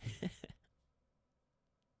 4.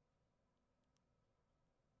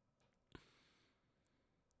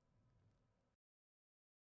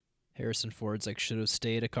 Harrison Ford's should have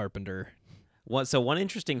stayed a carpenter. One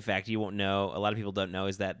interesting fact you won't know, a lot of people don't know,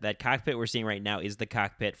 is that cockpit we're seeing right now is the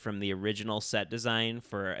cockpit from the original set design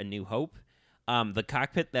for A New Hope. The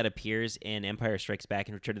cockpit that appears in Empire Strikes Back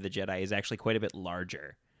and Return of the Jedi is actually quite a bit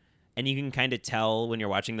larger. And you can kind of tell when you're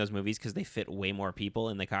watching those movies because they fit way more people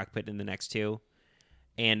in the cockpit in the next two.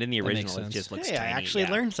 And in the That makes original, it sense. just looks Hey, tiny. I actually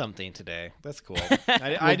yeah. learned something today. That's cool.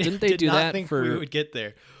 didn't they did do not that think for- we would get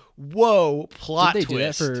there. Whoa, plot Did they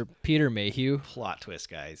twist. do that for Peter Mayhew? Plot twist,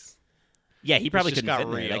 guys. Yeah, he probably just couldn't got fit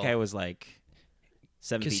in there. That real. guy was like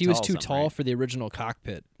 7 feet Because he was too something, tall right? for the original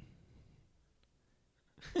cockpit.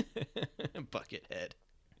 Buckethead.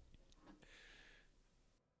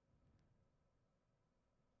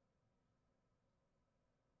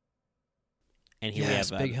 And here Yes,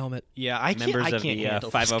 we have big helmet. Yeah, I can't. Members I of can't the, handle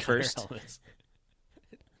those 501st. gunner helmets.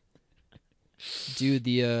 Dude,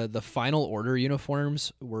 the Final Order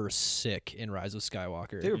uniforms were sick in Rise of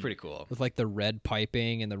Skywalker. They were pretty cool. with the red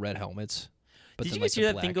piping and the red helmets. But Did then, you guys the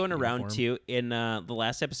hear that thing black going around uniform. too in the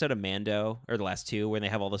last episode of Mando, or the last two, when they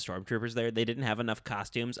have all the stormtroopers there? They didn't have enough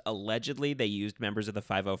costumes. Allegedly, they used members of the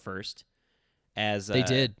 501st as They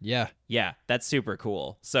did, yeah. Yeah, that's super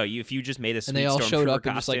cool. So if you just made a And sweet they all showed stormtrooper up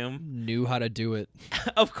and just costume, knew how to do it.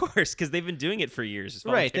 of course, because they've been doing it for years.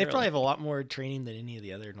 Right, they voluntarily. probably have a lot more training than any of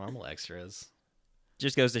the other normal extras.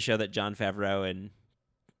 Just goes to show that Jon Favreau and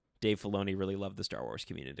Dave Filoni really love the Star Wars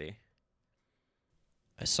community.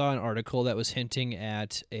 I saw an article that was hinting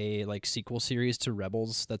at a sequel series to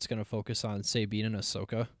Rebels that's going to focus on Sabine and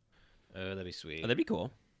Ahsoka. Oh, that'd be sweet. Oh, that'd be cool.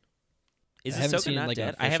 Is I haven't Ahsoka seen not an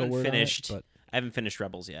dead? I official haven't word on it, finished. but I haven't finished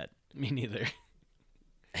Rebels yet. Me neither.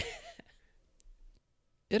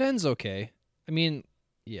 it ends okay. I mean,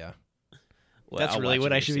 yeah. Well, That's I'll really watch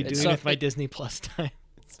what it I and should be see. It's doing so- with my it- Disney Plus time.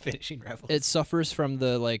 It's finishing Rebels. It suffers from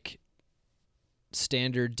the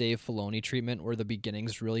standard Dave Filoni treatment where the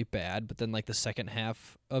beginning's really bad, but then the second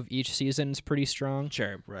half of each season is pretty strong.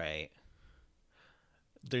 Sure. Right.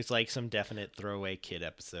 There's some definite throwaway kid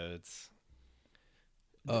episodes.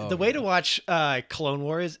 Oh, The way yeah. to watch Clone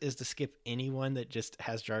Wars is to skip anyone that just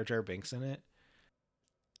has Jar Jar Binks in it.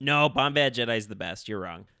 No, Bombad Jedi's the best. You're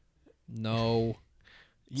wrong. No.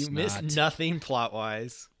 You It's miss not. nothing plot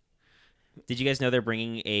wise. Did you guys know they're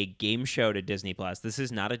bringing a game show to Disney Plus? This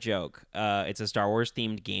is not a joke. It's a Star Wars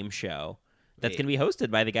themed game show that's Wait. going to be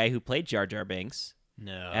hosted by the guy who played Jar Jar Binks.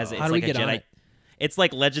 No. As it's How do we like a get on Jedi. it? It's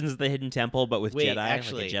like Legends of the Hidden Temple, but with Wait, Jedi,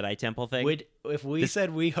 actually, like a Jedi temple thing. would if we This-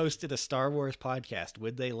 said we hosted a Star Wars podcast,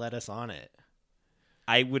 would they let us on it?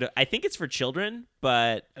 I would. I think it's for children,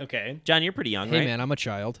 but Okay. John, you're pretty young, Hey right? man, I'm a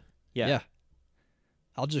child. Yeah.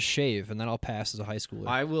 I'll just shave and then I'll pass as a high schooler.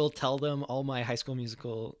 I will tell them all my High School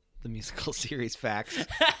Musical, the musical series facts,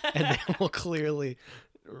 and they will clearly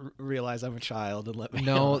realize I'm a child and let me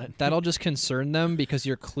No, on. that'll just concern them because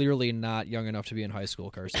you're clearly not young enough to be in high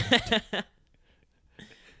school, Carson.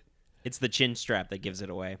 It's the chin strap that gives it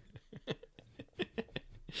away. I'm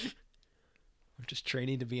just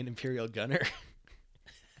training to be an Imperial gunner.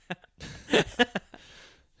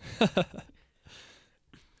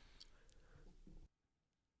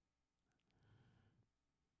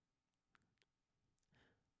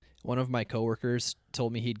 One of my coworkers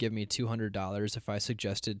told me he'd give me $200 if I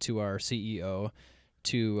suggested to our CEO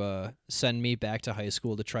to send me back to high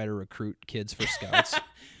school to try to recruit kids for scouts.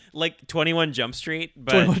 Like 21 Jump Street,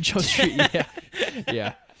 but 21 Jump Street, yeah.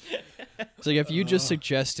 Yeah. It's like, if you just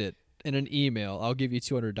suggest it in an email, I'll give you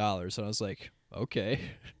 $200. And I was like, okay.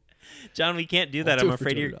 John, we can't do I'll that. do I'm it for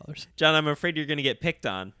afraid you're $200. John. I'm afraid you're going to get picked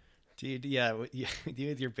on. Dude, yeah, you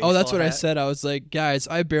with your baseball Oh, that's what I hat. said. I was like, guys,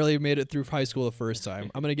 I barely made it through high school the first time.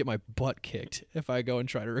 I'm going to get my butt kicked if I go and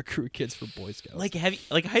try to recruit kids for Boy Scouts.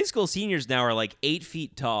 Like high school seniors now are like 8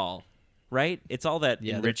 feet tall, right? It's all that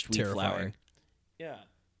Yeah, they're enriched wheat flour. terrifying. Yeah,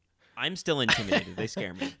 I'm still intimidated. They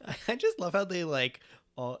scare me. I just love how they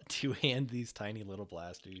all two-hand these tiny little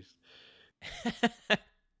blasters.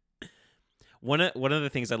 One of the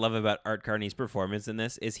things I love about Art Carney's performance in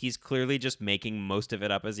this is he's clearly just making most of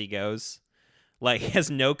it up as he goes. Like, he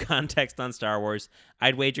has no context on Star Wars.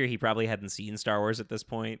 I'd wager he probably hadn't seen Star Wars at this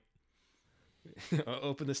point.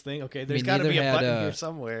 Open this thing. Okay, there's mean, got to be a neither had, button here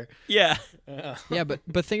somewhere. Yeah. Yeah, but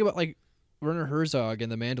think about Werner Herzog in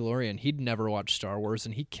The Mandalorian, he'd never watched Star Wars,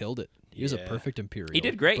 and he killed it. He was a Yeah. perfect Imperial. He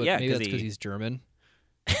did great, but yeah, Maybe 'cause that's because he- he's German.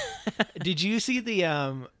 Did you see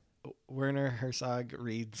the Werner Herzog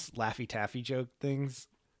reads Laffy Taffy joke things?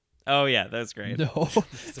 Oh yeah, that's great. No,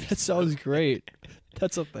 that sounds great.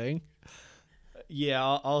 That's a thing. Yeah,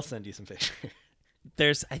 I'll send you some pictures.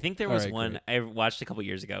 I think there was Alright, one great. I watched a couple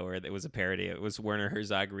years ago where it was a parody. It was Werner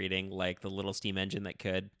Herzog reading like the little steam engine that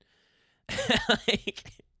could. Like,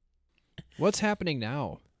 What's happening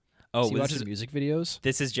now? oh, Is he this watching is, music videos?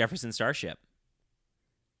 this is Jefferson Starship.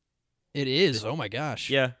 It is. Oh my gosh.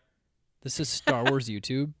 Yeah. This is Star Wars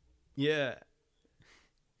YouTube. Yeah.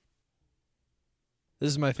 This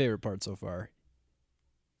is my favorite part so far.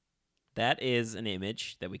 That is an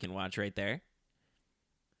image that we can watch right there.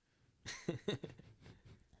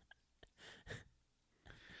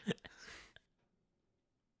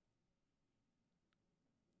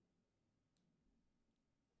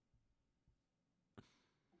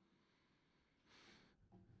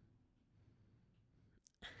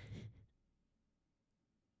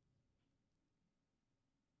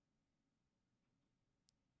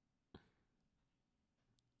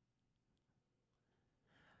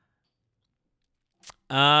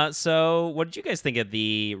 So what did you guys think of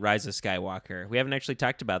the Rise of Skywalker? We haven't actually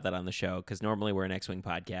talked about that on the show because normally we're an X-Wing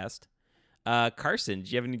podcast. Carson, do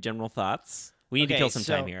you have any general thoughts? We need to Okay, kill some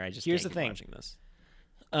time so here. I just here's can't the keep thing. watching this.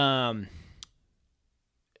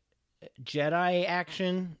 Jedi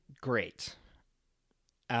action, great.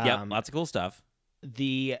 Yep, lots of cool stuff.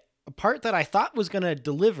 The part that I thought was going to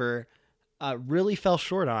deliver really fell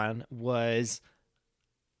short on was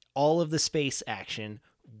all of the space action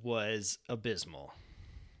was abysmal.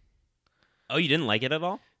 Oh, you didn't like it at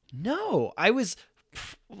all? No, I was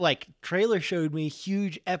like, trailer showed me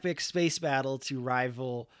huge epic space battle to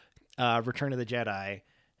rival Return of the Jedi,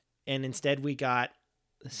 and instead we got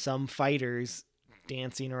some fighters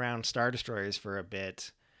dancing around Star Destroyers for a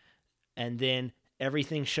bit, and then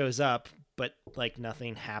everything shows up, but like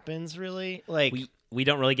nothing happens really. Like, We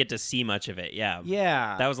don't really get to see much of it. Yeah.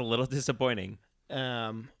 yeah, That was a little disappointing.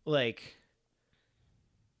 like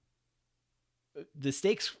the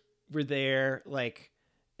stakes were there. Like,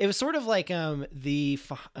 it was sort of like the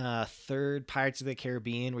third Pirates of the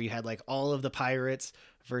Caribbean, where you had like all of the pirates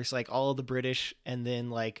versus like all of the British, and then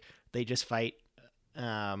like they just fight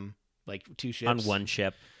like two ships On one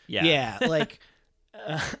ship. Yeah. yeah like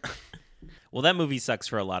Well, that movie sucks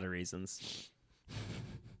for a lot of reasons.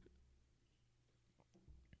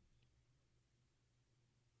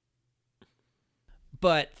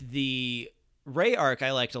 but the Rey arc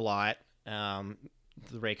I liked a lot.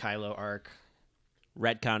 The Rey Kylo arc.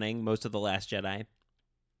 Retconning most of The Last Jedi.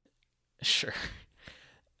 Sure.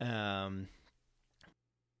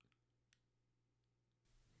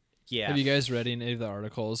 Yeah. Have you guys read any of the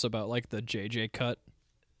articles about like the JJ cut?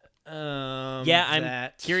 Yeah, I'm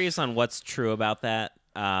that- curious on what's true about that.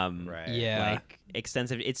 Right. Yeah. Like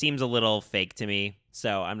extensive. It seems a little fake to me,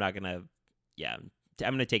 so I'm not gonna. Yeah, I'm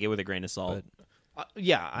gonna take it with a grain of salt.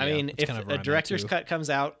 Yeah, I Yeah, mean, that's if kind of where a I'm at, director's too. cut comes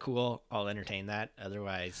out, cool, I'll entertain that.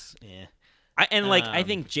 Otherwise, yeah. I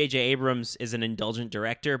think J.J. Abrams is an indulgent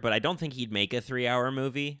director, but I don't think he'd make a 3-hour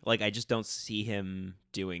movie. Like, I just don't see him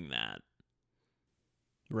doing that.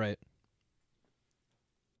 Right.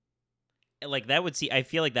 Like, that would I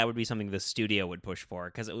feel like that would be something the studio would push for.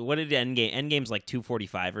 Because what did Endgame? Endgame's like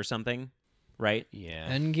 2:45 or something, right?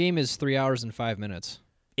 Yeah. Endgame is 3 hours and 5 minutes.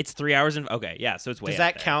 It's 3 hours and okay, yeah. So it's way. Does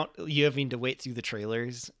up that there. count you having to wait through the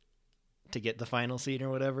trailers to get the final scene or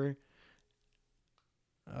whatever?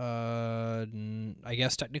 I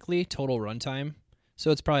guess technically total runtime.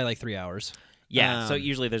 So it's probably like 3 hours. Yeah. So Um,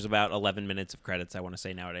 usually there's about 11 minutes of credits. I want to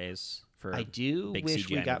say nowadays for. I do big wish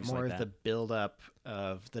we CGI got movies more like of that. the build up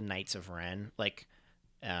of the Knights of Ren. Like,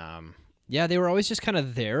 Yeah, they were always just kind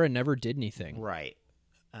of there and never did anything. right.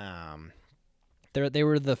 They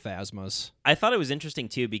were the Phasmas. I thought it was interesting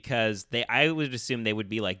too because I would assume they would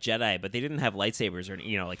be like Jedi, but they didn't have lightsabers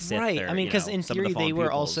or like Sith. Right. Or, I mean, because in some of the theory they fallen were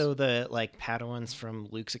pupils. also the like Padawans from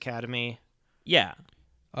Luke's academy. Yeah.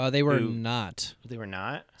 They were Who- not. They were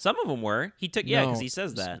not. Some of them were. He took because No. he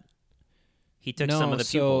says that he took no, some of the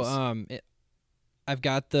so pupils. I've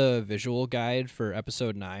got the visual guide for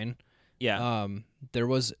episode 9. Yeah. There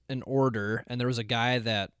was an order, and there was a guy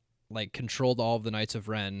that like controlled all of the Knights of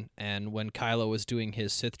Ren, and when Kylo was doing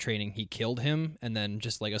his Sith training, he killed him and then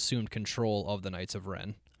just like assumed control of the Knights of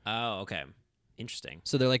Ren. Oh, okay. Interesting.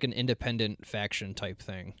 So they're like an independent faction type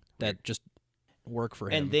thing that just work for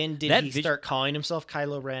him. And then did That he vis- start calling himself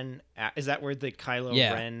Kylo Ren? Is that where the Kylo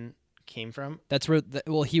Yeah. Ren came from? That's where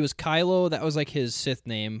well, he was Kylo, that was like his Sith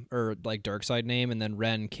name or like dark side name, and then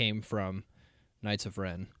Ren came from Knights of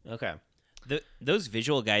Ren. Okay. Those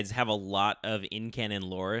visual guides have a lot of in-canon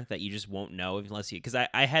lore that you just won't know unless you, because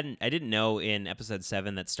I didn't know in episode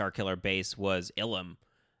 7 that Starkiller Base was Ilum.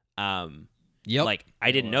 Yep. Like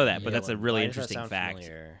I didn't know that, but that's a Ilum. really Why does that interesting sound fact.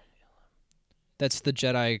 familiar? That's the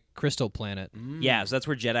Jedi crystal planet. Yeah, so that's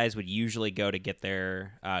where Jedis would usually go to get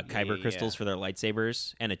their kyber yeah. crystals for their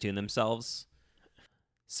lightsabers and attune themselves.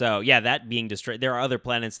 So yeah, that being destroyed. There are other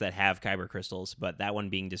planets that have kyber crystals, but that one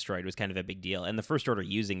being destroyed was kind of a big deal. And the First Order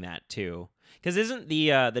using that too, because isn't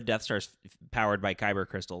the Death Star's powered by kyber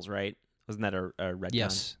crystals, right? Wasn't that a retcon?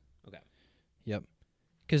 Yes. Okay. Yep.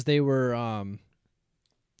 Because they were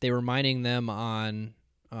mining them on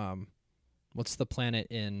what's the planet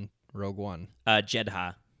in Rogue One?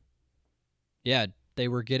 Jedha. Yeah, they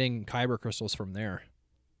were getting kyber crystals from there.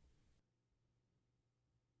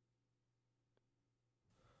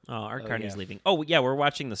 Oh, our Oh, Carney's yeah. leaving. Oh yeah, we're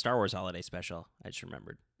watching the Star Wars Holiday Special. I just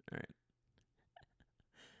remembered.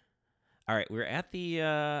 All right, we're at the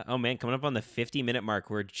oh man, coming up on the 50-minute mark.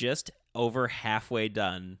 We're just over halfway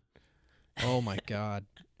done. Oh my god.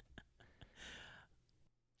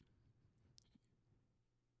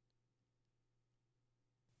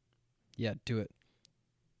 Yeah, do it.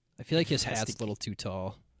 I feel like his hat's a Investigate. little too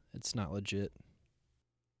tall. It's not legit.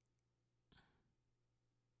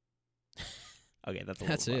 Okay, that's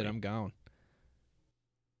That's little it. funny. I'm gone.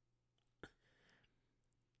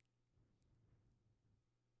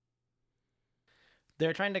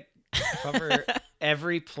 They're trying to cover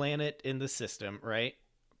every planet in the system, right?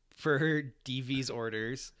 For DV's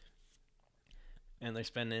orders. And they're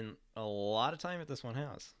spending a lot of time at this one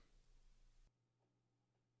house.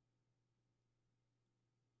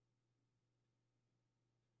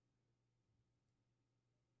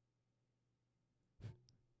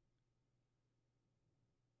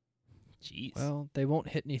 Jeez. Well, they won't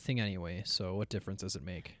hit anything anyway, so what difference does it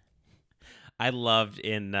make? I loved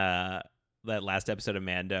in that last episode of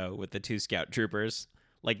Mando with the 2 scout troopers,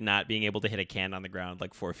 like not being able to hit a can on the ground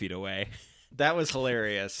like 4 feet away. That was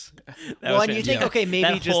hilarious. That well, was and you think, yeah. okay, maybe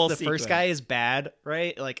That just whole the first sequence. guy is bad,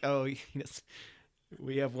 right? Like, oh,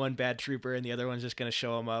 we have one bad trooper and the other one's just going to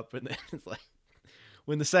show him up. And then it's like,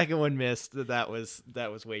 when the second one missed, that was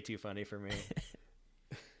way too funny for me.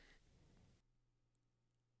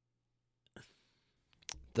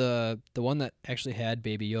 The one that actually had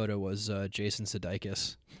Baby Yoda was Jason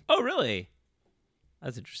Sudeikis. Oh, really?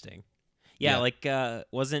 That's interesting. Yeah, Yeah. like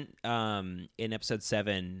wasn't in episode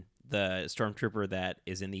 7 the stormtrooper that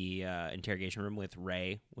is in the interrogation room with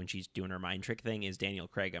Rey when she's doing her mind trick thing is Daniel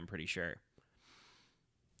Craig, I'm pretty sure.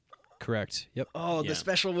 Correct. Yep. Oh, Yeah. the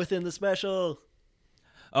special within the special.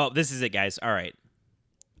 Oh, this is it, guys. All right.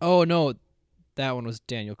 Oh no, that one was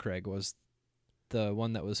Daniel Craig. Was the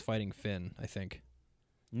one that was fighting Finn? I think.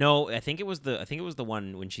 No, I think it was the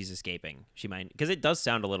one when she's escaping. She might, because it does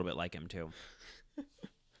sound a little bit like him too.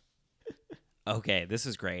 Okay, this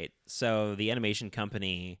is great. So the animation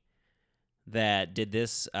company that did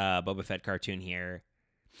this Boba Fett cartoon here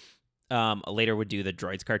later would do the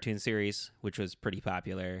Droids cartoon series, which was pretty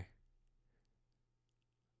popular.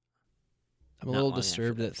 I'm a Not little long after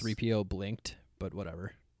disturbed that this. 3PO blinked, but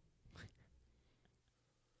whatever.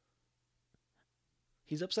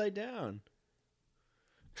 He's upside down.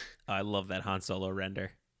 Oh, I love that Han Solo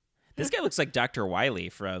render. This guy looks like Dr. Wily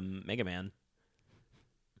from Mega Man.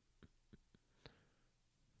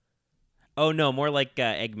 Oh no, more like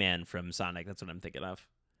Eggman from Sonic. That's what I'm thinking of.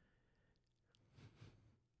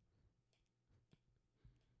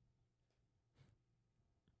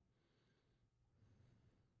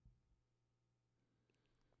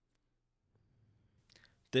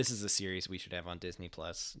 This is a series we should have on Disney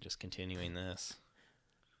Plus. Just continuing this.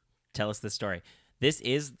 Tell us the story. This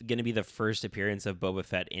is going to be the first appearance of Boba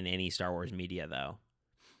Fett in any Star Wars media, though,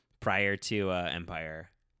 prior to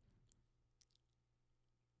Empire.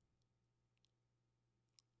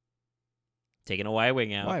 Taking a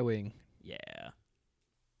Y-wing out. Y-wing. Yeah.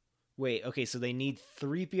 Wait, okay, so they need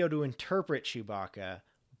 3PO to interpret Chewbacca,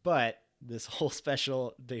 but this whole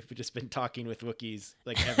special, they've just been talking with Wookiees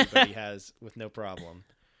like everybody has with no problem.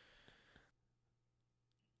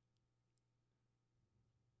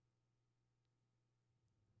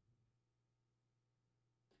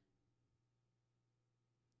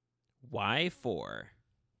 Y4.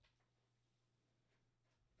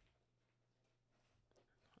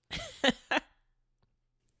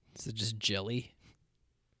 Is it just jelly?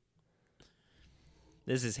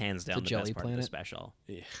 This is hands down The the jelly best part of the planet? special.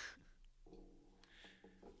 Yeah.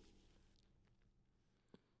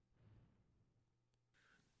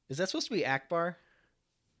 Is that supposed to be Akbar?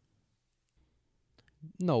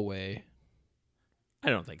 No way. I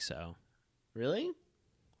don't think so. Really?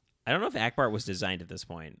 I don't know if Akbar was designed at this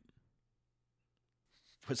point.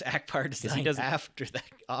 Was Akbar designed doesn't- after that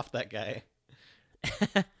off that guy?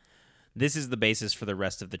 This is the basis for the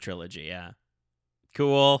rest of the trilogy. Yeah,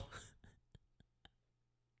 cool.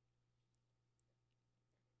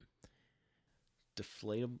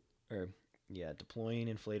 Deploying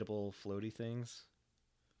inflatable floaty things.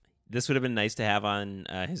 This would have been nice to have on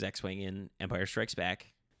his X-wing in Empire Strikes Back.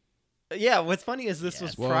 Yeah, what's funny is this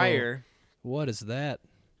was Whoa. prior. What is that?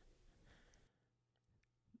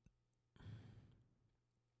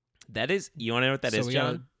 That is, you want to know what that is, we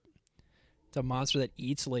John? got it's a monster that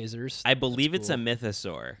eats lasers. I believe That's it's a cool.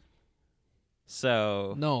 mythosaur.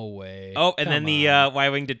 So, No way. oh, and then Come the on.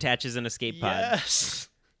 Y-wing detaches an escape pod. Yes.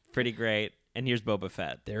 Pretty great. And here's Boba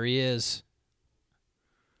Fett. There he is.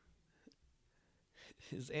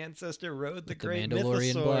 His ancestor rode the With the great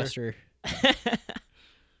Mandalorian mythosaur. blaster.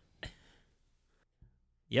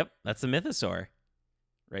 Yep, that's the mythosaur,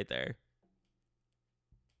 right there.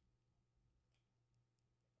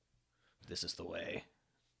 This is the way.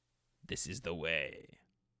 This is the way.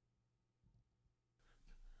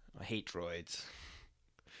 I hate droids.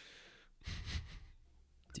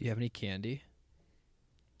 Do you have any candy?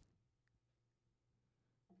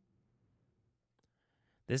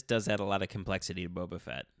 This does add a lot of complexity to Boba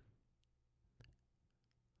Fett.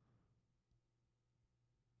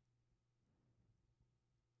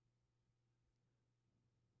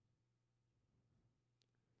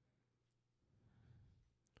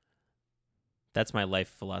 That's my life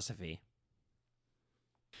philosophy.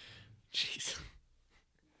 Jeez.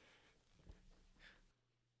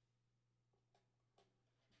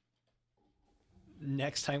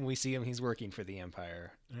 Next time we see him, he's working for the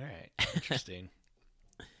Empire. All right, interesting.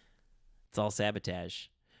 It's all sabotage.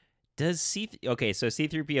 Does okay? So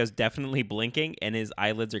C-3PO is definitely blinking, and his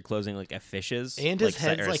eyelids are closing like a fish's, And his like,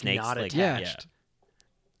 head's or a like snake's, not like, attached.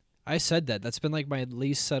 I said that. That's been like my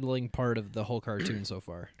least settling part of the whole cartoon so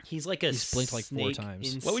far. He's like a He's blinked like 4 snake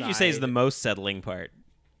times. What would you say is the inside- most settling part?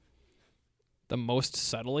 The most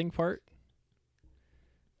settling part?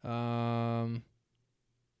 I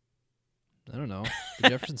don't know. The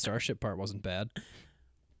Jefferson Starship part wasn't bad.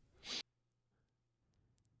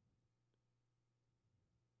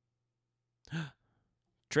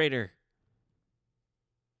 Traitor.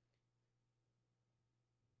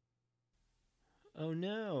 Oh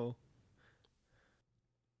no.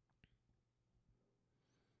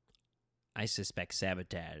 I suspect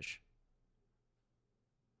sabotage.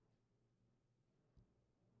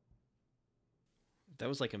 That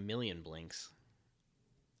was like a million blinks.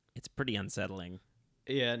 It's pretty unsettling.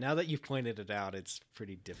 Yeah, now that you've pointed it out, it's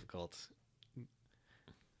pretty difficult.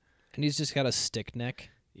 And he's just got a stick neck.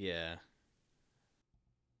 Yeah.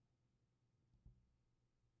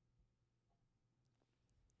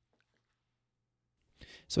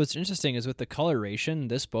 So what's interesting is with the coloration,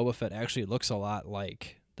 this Boba Fett actually looks a lot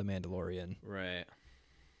like the Mandalorian. Right.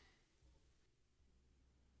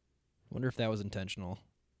 Wonder if that was intentional.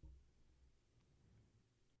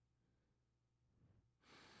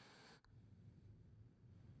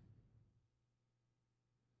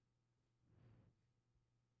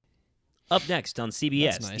 Up next on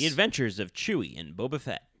CBS, That's nice. The Adventures of Chewie and Boba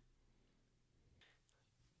Fett.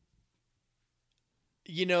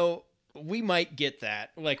 You know, we might get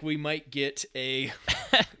that. Like, we might get a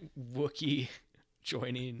Wookiee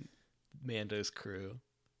joining Mando's crew.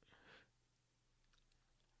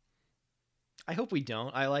 I hope we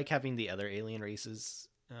don't. I like having the other alien races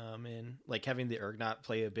in. Like, having the Urgnot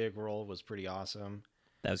play a big role was pretty awesome.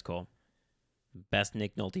 That was cool. Best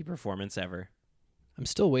Nick Nolte performance ever. I'm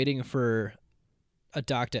still waiting for a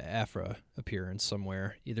Dr. Aphra appearance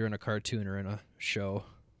somewhere, either in a cartoon or in a show.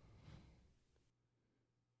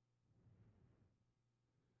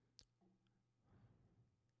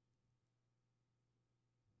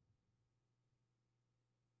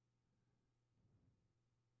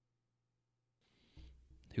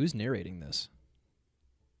 Who's narrating this?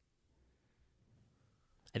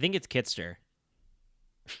 I think it's Kitster.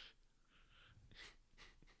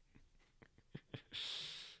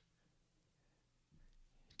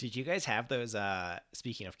 Did you guys have those,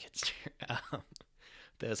 speaking of Kitster,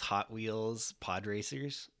 those Hot Wheels pod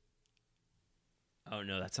racers? Oh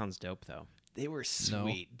no, that sounds dope though. They were No.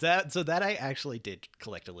 sweet. That I actually did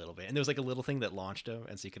collect a little bit. And there was like a little thing that launched them,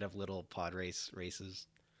 and so you could have little pod races.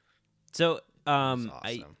 So, That's I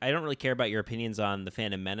awesome. don't really care about your opinions on the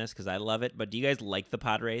Phantom Menace because I love it. But do you guys like the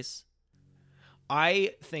pod race?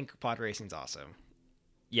 I think pod racing's awesome.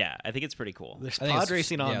 Yeah, I think it's pretty cool. There's I think pod it's-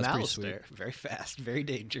 racing on yeah, it's pretty Malastare. Very fast, very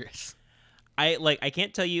dangerous. I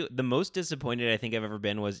can't tell you the most disappointed I think I've ever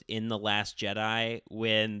been was in The Last Jedi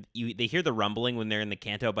when they hear the rumbling when they're in the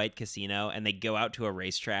Canto Bight Casino and they go out to a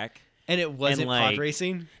racetrack And it wasn't pod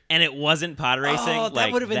racing? And it wasn't pod racing. Oh,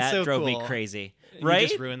 that would have been so drove cool. me crazy. You Right?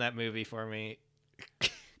 just ruined that movie for me.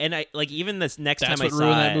 And I even this next That's time what I saw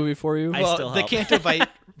ruined that it, movie for you. I still the help. Canto Bite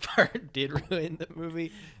part did ruin the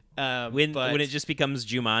movie. when it just becomes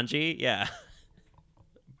Jumanji, yeah.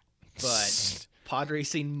 But pod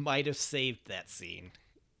racing might have saved that scene.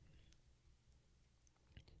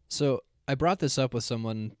 So I brought this up with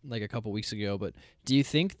someone like a couple weeks ago, but do you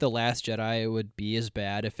think The Last Jedi would be as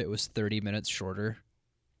bad if it was 30 minutes shorter?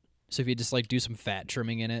 So if you just like do some fat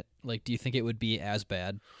trimming in it, like do you think it would be as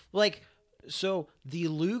bad? Like, so the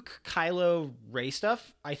Luke Kylo Rey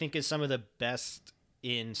stuff, I think, is some of the best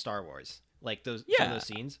in Star Wars. Like some of those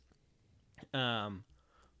scenes.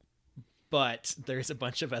 But there's a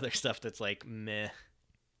bunch of other stuff that's like meh.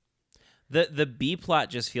 The B plot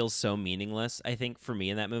just feels so meaningless, I think, for me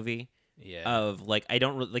in that movie. Yeah. Of like, I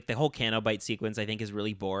don't like the whole Canto Bite sequence. I think is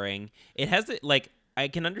really boring. It has I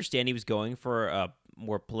can understand he was going for a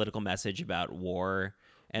more political message about war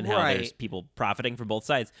and how there's people profiting from both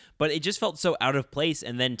sides, but it just felt so out of place.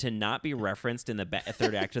 And then to not be referenced in the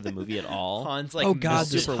third act of the movie at all. Han's like, oh God,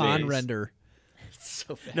 this super Han weird. render. It's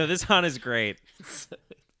so bad. No, this Han is great.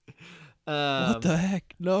 What the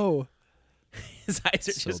heck? No. His eyes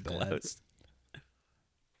are So just bad. closed.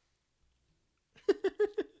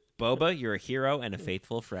 Boba, you're a hero and a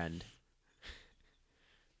faithful friend.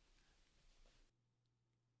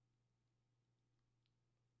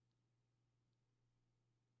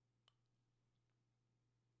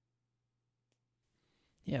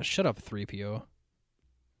 Yeah, shut up, 3PO.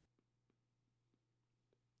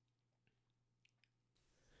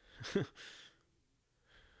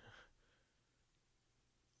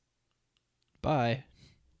 Bye.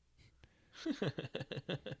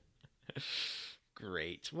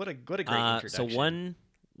 Great. What a great introduction. So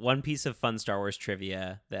one piece of fun Star Wars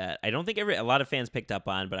trivia that I don't think a lot of fans picked up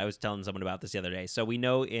on, but I was telling someone about this the other day. So we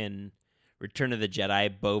know in Return of the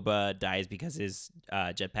Jedi, Boba dies because his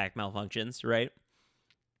jetpack malfunctions, right?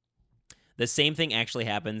 The same thing actually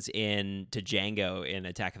happens to Django in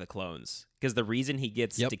Attack of the Clones, because the reason he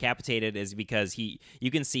gets decapitated is because you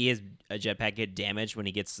can see his jetpack get damaged when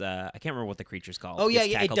he gets I can't remember what the creature's called. Oh yeah, Gets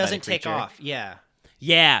it tackled by the doesn't take creature. off. Yeah.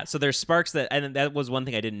 Yeah, so there's sparks and that was one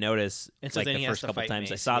thing I didn't notice And so like then the he has first to couple fight times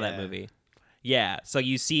I Mace, saw that yeah. movie. Yeah, so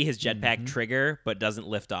you see his jetpack trigger but doesn't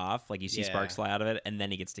lift off, like you see Yeah. sparks fly out of it, and then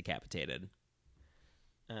he gets decapitated.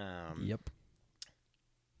 Yep.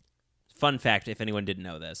 Fun fact, if anyone didn't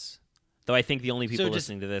know this. Though I think the only people just-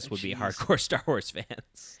 listening to this would be Jeez. hardcore Star Wars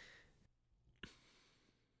fans.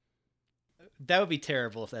 That would be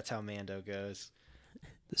terrible if that's how Mando goes.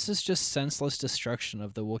 This is just senseless destruction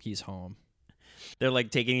of the Wookiee's home. They're like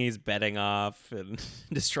taking his bedding off and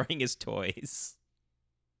destroying his toys.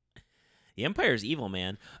 The Empire's evil,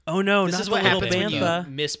 man. Oh no, This not is the what little happens when bantha.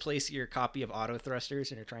 you misplace your copy of Auto Thrusters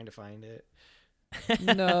and you're trying to find it.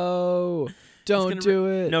 No, don't gonna do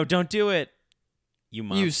it. No, don't do it. You you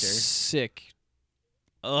monster. sick.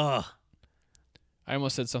 Ugh. I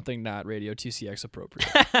almost said something not Radio TCX appropriate.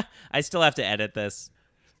 I still have to edit this.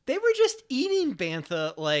 They were just eating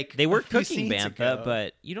bantha like They were a few cooking scenes bantha, ago.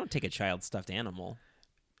 but you don't take a child stuffed animal.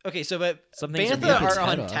 Okay, so but Some things are bantha beyond are its on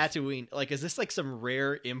head off. Tatooine. Like, is this like some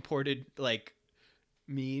rare imported like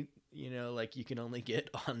meat? You know, like you can only get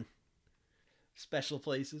on special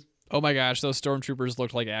places. Oh my gosh, those stormtroopers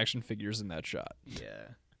looked like action figures in that shot. Yeah.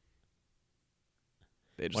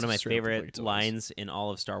 They just One of my straight up looked favorite like toys. lines in all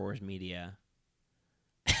of Star Wars media.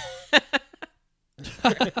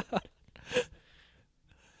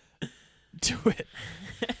 Do it.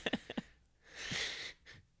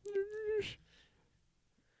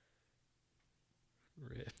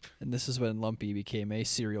 Rip. And this is when Lumpy became a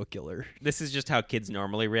serial killer. This is just how kids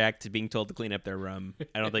normally react to being told to clean up their room.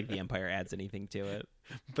 I don't think the Empire adds anything to it.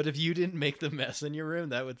 But if you didn't make the mess in your room,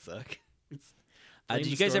 that would suck. Did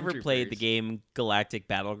you guys ever play the game Galactic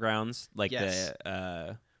Battlegrounds? Like Yes.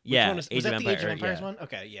 yeah, Which one was Age that of the Age of Empire, Empires yeah. one?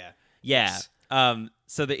 Okay, yeah. Yeah. Yes.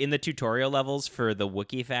 So in the tutorial levels for the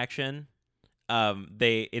Wookiee faction,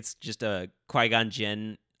 it's just a Qui-Gon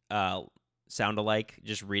Jinn sound alike,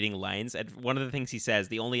 just reading lines. And one of the things he says,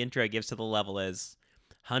 the only intro he gives to the level is,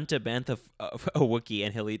 "Hunt a bantha, a Wookiee,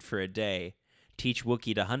 and he'll eat for a day. Teach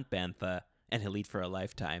Wookiee to hunt bantha, and he'll eat for a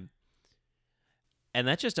lifetime." And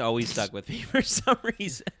that just always stuck with me for some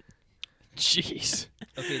reason. Jeez.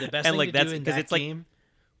 Okay, the best And, thing like, to that's do in because that it's, like- game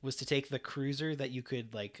was to take the cruiser that you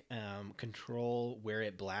could like control where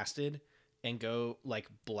it blasted and go like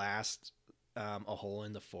blast a hole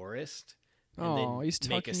in the forest and Oh, then he's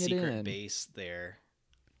make a tucking it secret in. base there.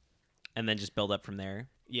 And then just build up from there.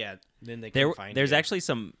 Yeah, then they can find There's you. actually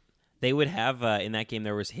some They would have in that game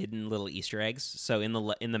there was hidden little Easter eggs. So in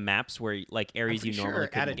the maps where like areas you normally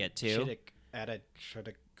couldn't get to.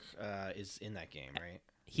 Chiddick is in that game, right?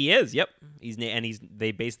 He is. Yep.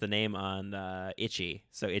 They based the name on Itchy.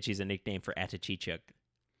 So Itchy's a nickname for Atachichuk.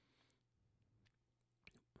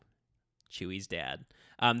 Chewie's dad.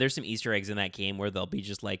 There's some Easter eggs in that game where there'll be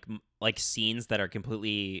just like scenes that are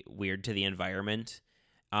completely weird to the environment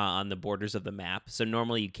on the borders of the map. So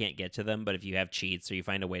normally you can't get to them, but if you have cheats or you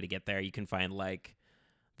find a way to get there, you can find like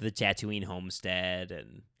the Tatooine homestead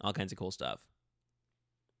and all kinds of cool stuff.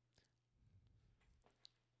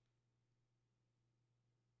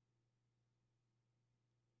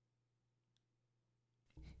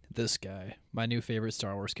 This guy, my new favorite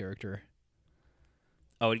Star Wars character.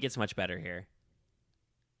 Oh, it gets much better here.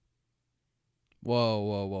 Whoa,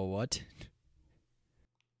 what?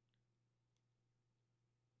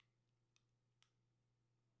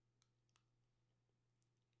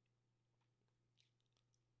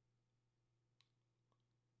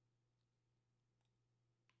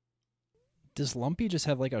 Does Lumpy just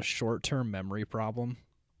have like a short-term memory problem?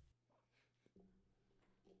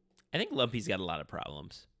 I think Lumpy's got a lot of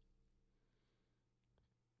problems.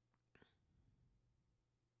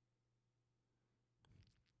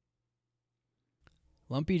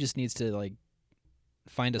 Lumpy just needs to like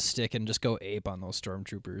find a stick and just go ape on those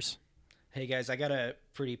stormtroopers. Hey guys, I got a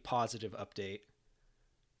pretty positive update.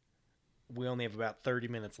 We only have about 30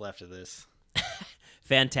 minutes left of this.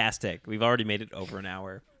 Fantastic. We've already made it over an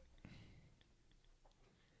hour.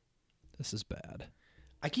 This is bad.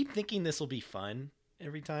 I keep thinking this will be fun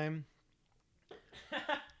every time.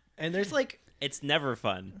 And there's like It's never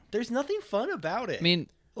fun. there's nothing fun about it. I mean,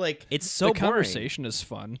 like It's so the boring. conversation is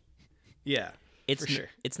fun. yeah, It's for sure.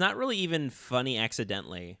 It's not really even funny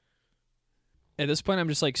accidentally. At this point, I'm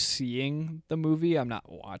just like seeing the movie. I'm not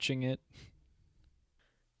watching it.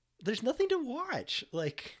 There's nothing to watch.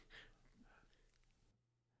 Like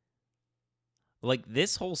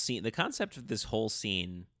This whole scene, the concept of this whole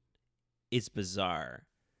scene is bizarre.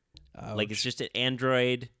 Like it's Ouch. just an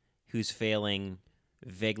android who's failing,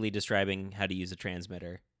 vaguely describing how to use a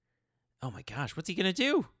transmitter. Oh my gosh, what's he gonna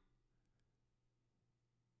do?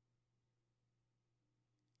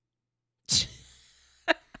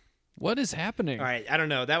 What is happening? all right, I don't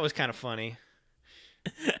know. That was kind of funny.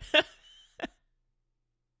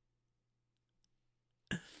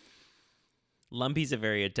 Lumpy's a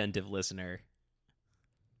very attentive listener.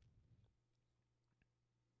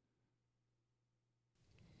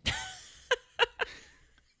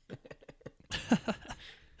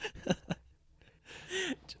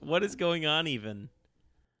 What is going on even?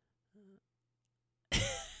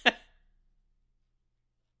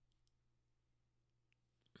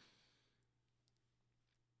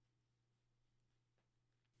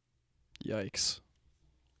 Yikes.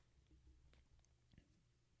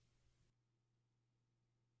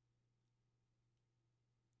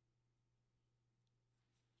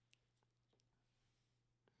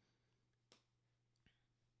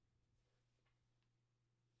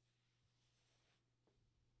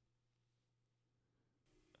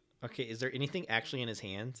 Okay, is there anything actually in his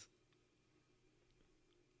hands?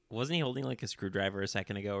 Wasn't he holding like a screwdriver a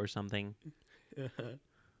second ago or something?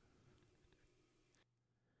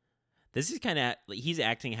 This is kind of he's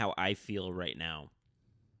acting how I feel right now.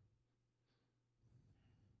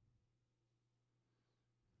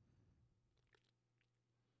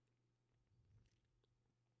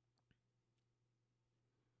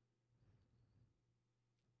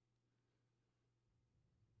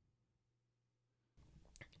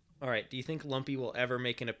 All right, do you think Lumpy will ever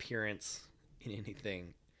make an appearance in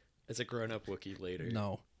anything as a grown-up Wookiee later?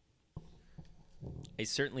 No. I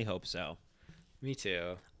certainly hope so. Me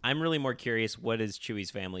too. I'm really more curious what is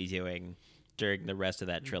Chewie's family doing during the rest of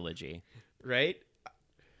that trilogy. Right?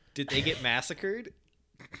 Did they get massacred?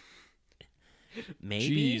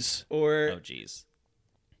 Maybe. Jeez. Or Oh, jeez.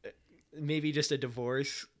 maybe just a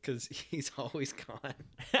divorce because he's always gone.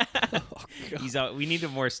 Oh, God. He's out. We need a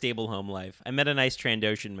more stable home life. I met a nice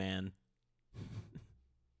Trandoshan man.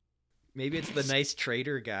 Maybe it's the nice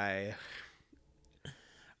trader guy.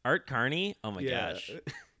 Art Carney? Oh my gosh.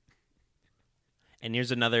 And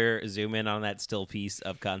here's another zoom in on that still piece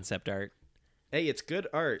of concept art. Hey, it's good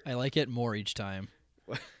art. I like it more each time.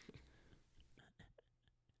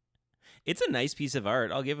 It's a nice piece of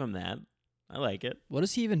art. I'll give him that. I like it. What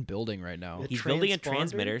is he even building right now? The He's building a transponder?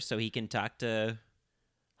 transmitter so he can talk to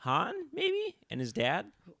Han, maybe, and his dad.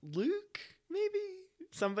 Luke, maybe?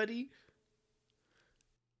 Somebody?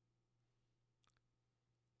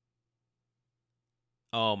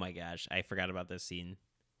 Oh my gosh, I forgot about this scene.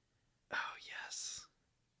 Oh, yes.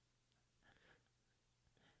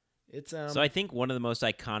 It's So I think one of the most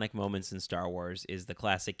iconic moments in Star Wars is the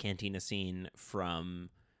classic cantina scene from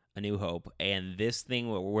A New Hope, and this thing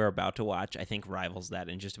what we're about to watch, I think, rivals that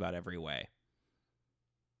in just about every way.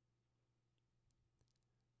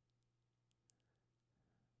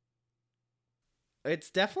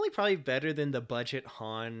 It's definitely probably better than the budget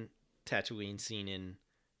Han Tatooine scene in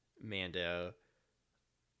Mando.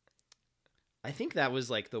 I think that was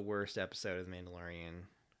like the worst episode of The Mandalorian.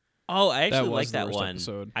 Oh, I actually was liked the that worst one.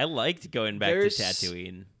 episode. I liked going back There's to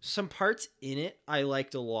Tatooine. some parts in it I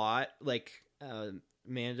liked a lot, like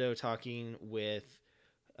Mando talking with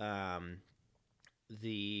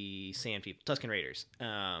the Sand People, Tusken Raiders,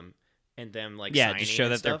 and them like Yeah, signing just show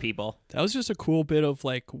and that they're stuff. people. That was just a cool bit of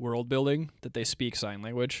like world building that they speak sign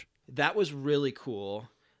language. That was really cool.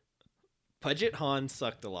 Budget Han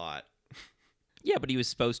sucked a lot. Yeah, but he was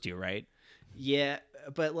supposed to, right? Yeah,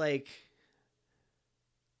 but like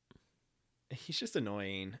he's just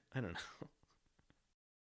annoying. I don't know.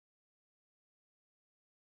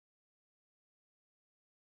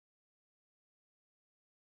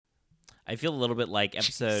 I feel a little bit like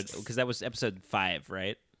episode because that was episode 5,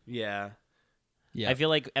 right? Yeah. Yeah. I feel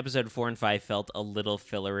like episode 4 and 5 felt a little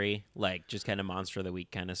fillery, like just kind of monster of the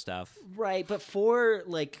week kind of stuff. Right, but 4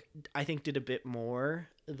 like I think did a bit more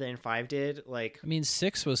than 5 did. Like I mean,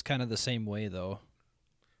 6 was kind of the same way though.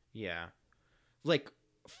 yeah. Like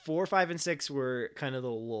 4, 5 and 6 were kind of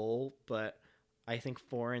the lull, but I think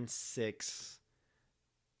 4 and 6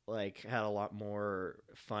 like had a lot more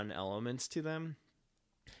fun elements to them.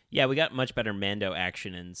 Yeah, we got much better Mando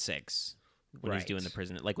action in 6 when he's Right. doing the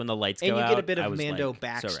prison. Like when the lights And go you out, get a bit I of was Mando like,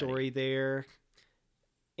 so ready. backstory there,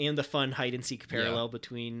 and the fun hide and seek parallel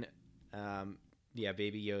between,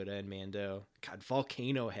 Baby Yoda and Mando. God,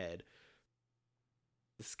 Volcano Head.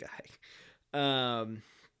 This guy.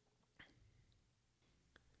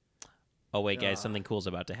 Oh wait, guys, Ah. something cool's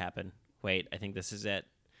about to happen. Wait, I think this is it.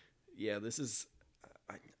 Yeah, this is.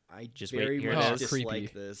 I Just wait, very here it much is. dislike Creepy.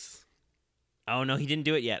 this. Oh no, he didn't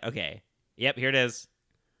do it yet. Okay. Yep, here it is.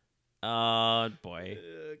 Oh boy.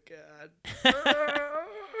 Oh God.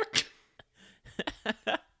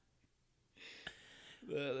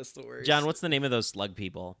 That's the worst. John, what's the name of those slug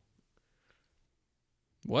people?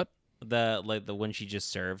 What? The one she just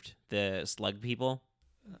served, the slug people.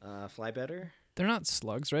 Fly better? They're not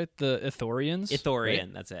slugs, right? The Ithorians. Ithorian,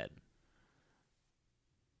 right? that's it.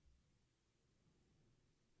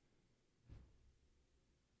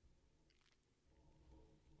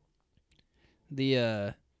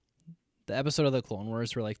 The episode of the Clone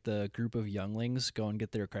Wars where like the group of younglings go and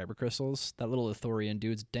get their kyber crystals. That little Ithorian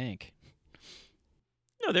dude's dank.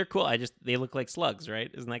 No, they're cool. They look like slugs, right?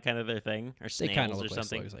 Isn't that kind of their thing? Or They snails kind of or look like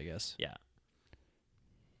something? slugs, I guess. Yeah.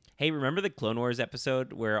 Hey, remember the Clone Wars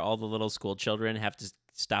episode where all the little school children have to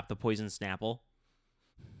stop the poison Snapple?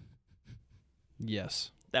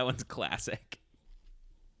 Yes. That one's classic.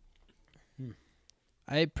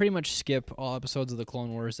 I pretty much skip all episodes of the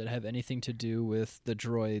Clone Wars that have anything to do with the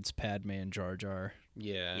droids, Padme, and Jar Jar.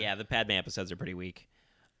 Yeah. Yeah, the Padme episodes are pretty weak.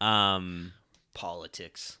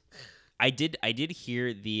 Politics. I did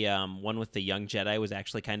hear the one with the young Jedi was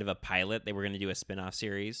actually kind of a pilot. They were going to do a spin-off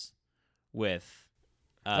series with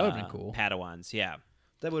That would've been cool. Padawans, yeah.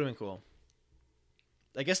 That would have been cool.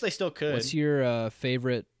 I guess they still could. What's your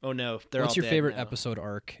favorite? Oh no, they're What's all your dead favorite now. episode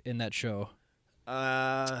arc in that show?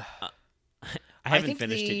 I haven't think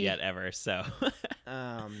finished it the- yet ever, so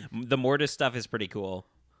Um, the Mortis stuff is pretty cool.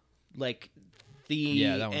 like the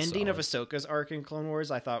Yeah, that one's ending of solid. Ahsoka's arc in Clone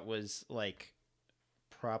Wars, I thought was like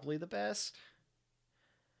probably the best.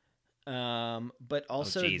 But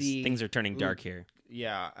also oh, geez. the Things are turning dark here.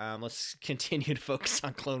 Yeah, let's continue to focus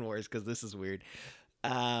on Clone Wars because this is weird.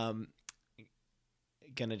 Gonna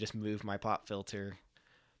just move my pop filter.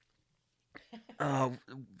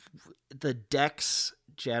 The Dex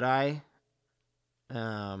Jedi.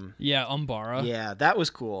 Yeah, Umbara. Yeah, that was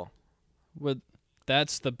cool.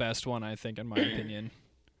 That's the best one, I think, in my opinion.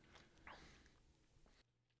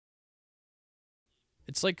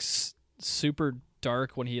 It's like super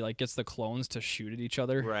dark when he like gets the clones to shoot at each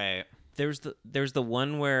other. Right. There's the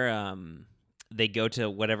one where they go to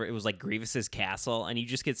whatever it was like Grievous's castle, and you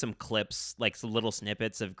just get some clips, like some little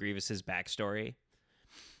snippets of Grievous's backstory.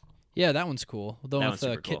 Yeah, that one's cool. The one That with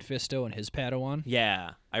one's super Kit cool. Fisto and his Padawan.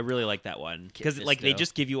 Yeah, I really like that one because like they Fisto.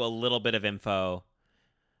 just give you a little bit of info.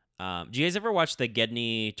 Do you guys ever watch the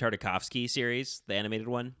Gedney Tartakovsky series, the animated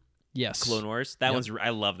one, Yes. Clone Wars? That Yep. one's I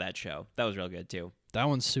love that show. That was real good too. That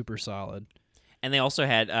one's super solid. And they also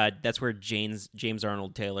had that's where James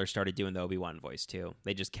Arnold Taylor started doing the Obi-Wan voice too.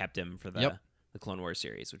 They just kept him for the Yep. Clone Wars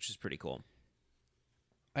series, which is pretty cool.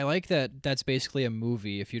 I like that that's basically a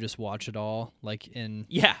movie if you just watch it all like in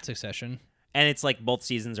Yeah. succession. And it's like both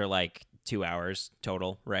seasons are like 2 hours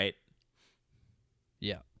total, right?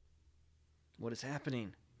 Yeah. What is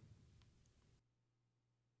happening?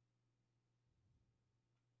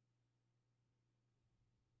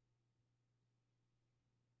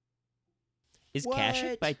 Is What?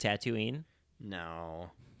 Kashyyyk by Tatooine?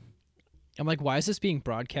 No. I'm like, why is this being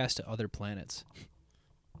broadcast to other planets?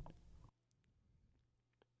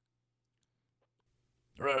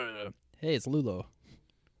 Hey, it's Lulo.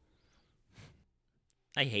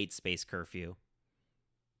 I hate Space Curfew.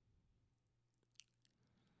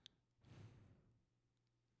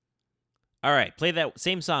 All right, play that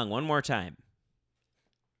same song one more time.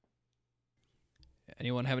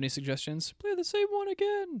 Anyone have any suggestions? Play the same one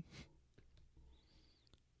again.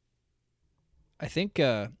 I think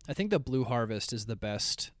the Blue Harvest is the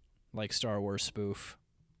best like Star Wars spoof.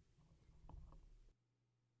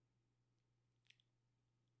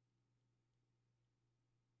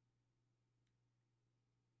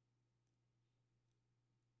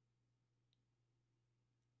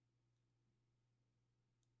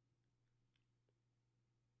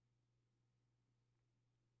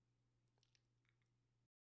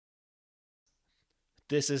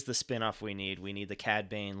 This is the spin-off we need. We need the Cad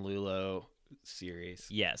Bane Lulo series.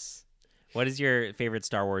 Yes. What is your favorite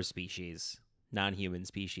Star Wars species? Non-human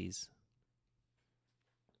species.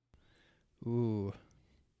 Ooh.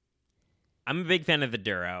 I'm a big fan of the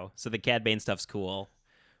Duro, so the Cad Bane stuff's cool.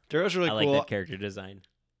 Duro's really I like cool. that character design.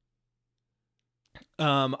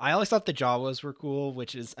 I always thought the Jawas were cool,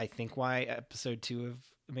 which is I think why episode 2 of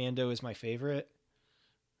Mando is my favorite.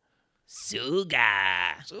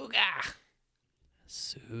 Suga.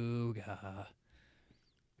 Suga.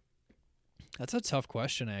 That's a tough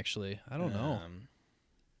question, actually. I don't know.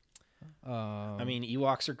 I mean,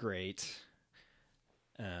 Ewoks are great.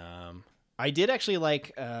 I did actually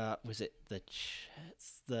like. Was it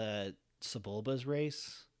the Sebulba's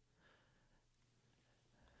race?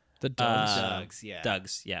 the dogs. Dugs, yeah.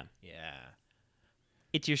 Dugs, yeah. Yeah.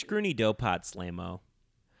 It's your scroony Dopot Slamo.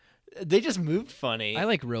 They just moved funny. I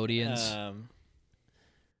like Rhodians.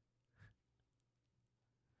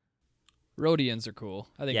 Rhodians are cool.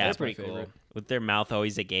 I think Yeah, that's my pretty cool. favorite. With their mouth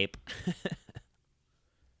always agape.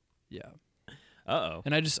 Yeah. Uh-oh.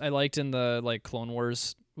 And I liked in the like Clone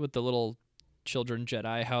Wars with the little children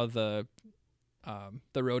Jedi how the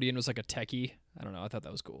Rhodian was like a techie. I don't know. I thought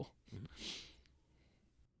that was cool.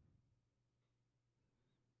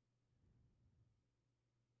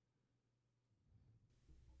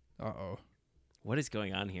 Uh-oh. What is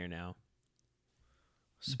going on here now?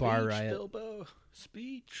 Bar riot. Bilbo.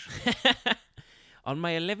 Speech. On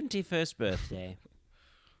my 11th birthday.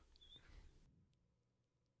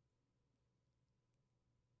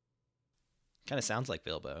 Kind of sounds like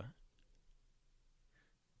Bilbo.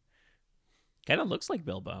 Kind of looks like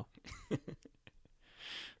Bilbo.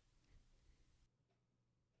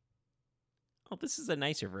 Oh, this is a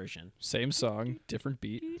nicer version. Same song, different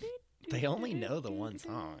beat. They only know the one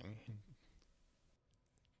song.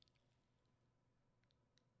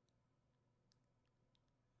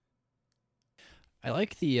 I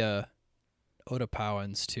like the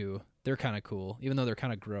Otapawans too. They're kind of cool, even though they're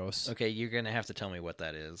kind of gross. Okay, you're gonna have to tell me what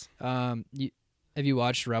that is. Have you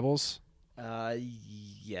watched Rebels?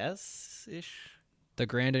 Yes ish. The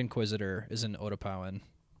Grand Inquisitor is an Otapawan.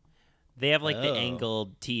 They have like the Oh.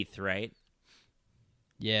 angled teeth, right?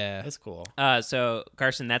 Yeah. That's cool. So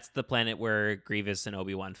Carson, that's the planet where Grievous and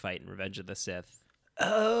Obi-Wan fight in Revenge of the Sith.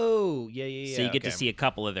 Oh, yeah. So you get to see a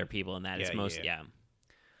couple of their people in that. It's Yeah, most yeah. yeah.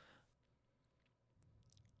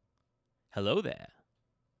 Hello there.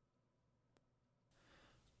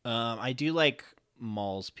 I do like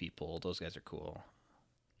Maul's people. Those guys are cool.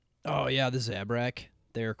 Oh yeah, the Zabrak.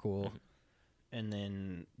 They're cool. And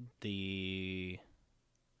then the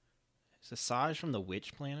Asajj from the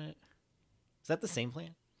Witch Planet. Is that the same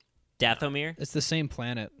planet? Dathomir? It's the same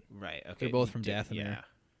planet. Right. Okay. They're both from Yeah. Dathomir.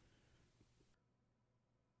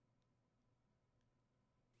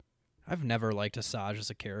 I've never liked Asajj as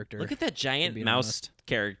a character. Look at that giant being mouse honest.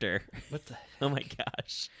 character. What the? Oh my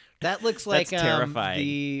gosh. That looks like That's terrifying.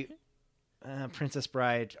 the Princess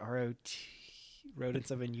Bride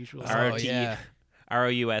rodents of unusual size. Oh ROT. yeah.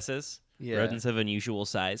 ROUSs? Yeah. Rodents of unusual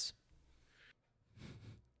size.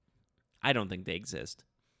 I don't think they exist.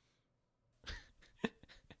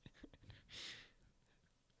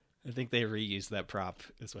 I think they reused that prop.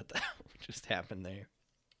 Is what that just happened there.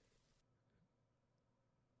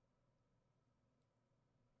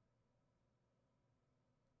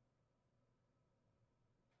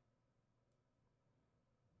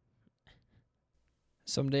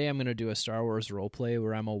 Someday I'm gonna do a Star Wars roleplay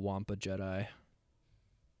where I'm a Wampa Jedi.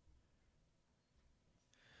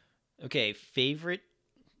 Okay, favorite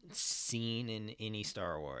scene in any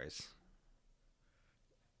Star Wars?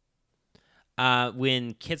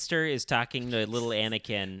 When Kitster is talking to little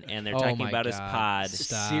Anakin, and they're Oh talking my about his God. pod,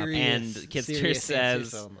 Stop. and Kitster serious answers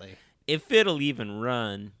says, only. "If it'll even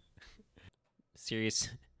run." Serious.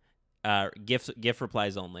 GIF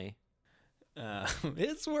replies only.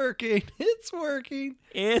 It's working. It's working.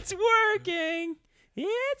 It's working.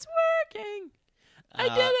 It's working. I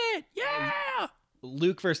did it. Yeah.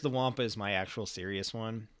 Luke versus the Wampa is my actual serious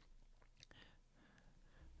one.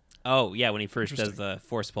 Oh yeah, when he first does Interesting. the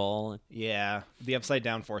force pull. Yeah, the upside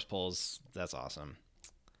down force pulls. That's awesome.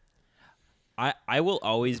 I will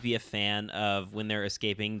always be a fan of when they're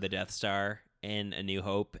escaping the Death Star in A New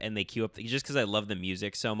Hope, and they queue up just because I love the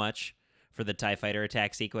music so much for the TIE fighter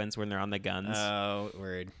attack sequence when they're on the guns. Oh,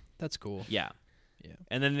 word. That's cool. Yeah. Yeah.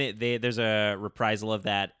 And then there's a reprisal of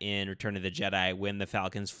that in Return of the Jedi when the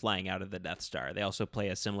Falcon's flying out of the Death Star. They also play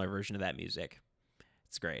a similar version of that music.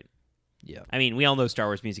 It's great. Yeah. I mean, we all know Star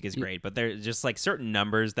Wars music is great, but there's just like certain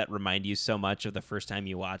numbers that remind you so much of the first time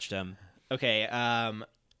you watched them. Okay.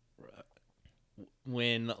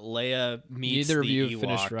 When Leia meets Neither of the you Ewok,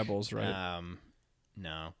 finished Rebels, right?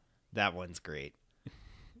 No, that one's great.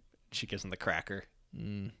 She gives him the cracker.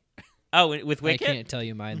 Oh, with I Wicket? can't tell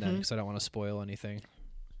you mine then because I don't want to spoil anything.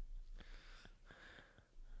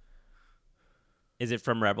 Is it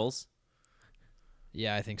from Rebels?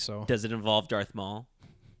 Yeah, I think so. Does it involve Darth Maul?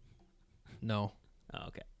 No. Oh,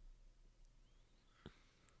 okay.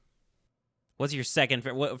 What's your second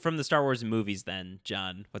from the Star Wars movies then,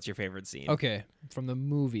 John? What's your favorite scene? Okay, from the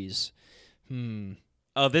movies.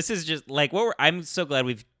 Oh, this is just like I'm so glad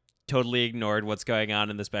we've totally ignored what's going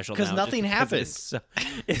on in the special Because now, nothing just happens.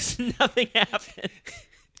 It's nothing happened.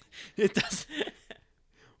 It does.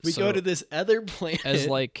 We So, go to this other planet as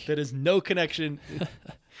like that has no connection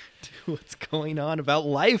to what's going on about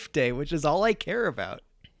Life Day, which is all I care about.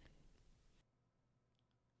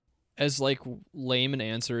 as like lame an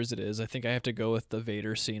answer as it is, I think I have to go with the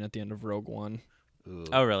Vader scene at the end of Rogue One. Ooh.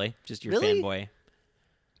 Oh, really? Just your Really? fanboy?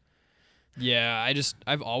 Yeah,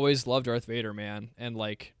 I've always loved Darth Vader, man, and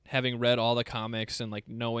like having read all the comics and like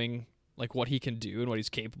knowing like what he can do and what he's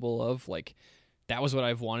capable of, like that was what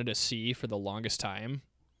I've wanted to see for the longest time.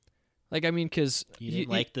 Like, I mean, because You didn't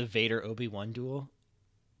like the Vader Obi-Wan duel?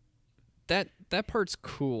 that part's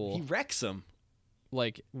cool. He wrecks him.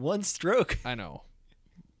 Like, One stroke. I know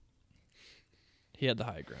he had the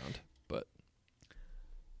high ground, but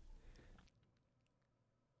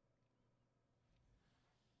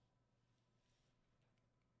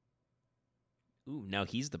Ooh, now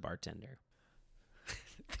he's the bartender.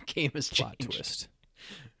 The game has plot changed. twist.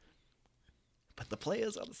 But the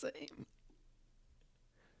players are the same.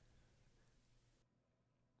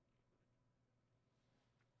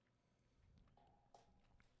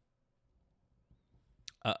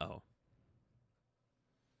 Uh-oh.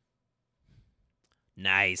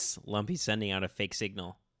 Nice. Lumpy sending out a fake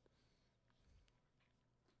signal.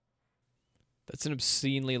 That's an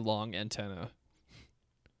obscenely long antenna.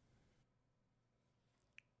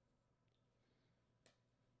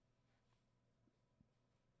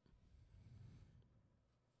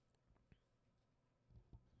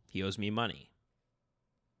 He owes me money.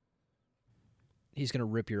 He's gonna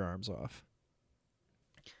rip your arms off.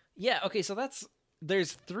 Yeah, okay, so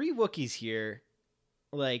there's 3 Wookiees here.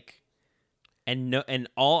 Like, And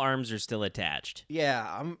all arms are still attached. yeah,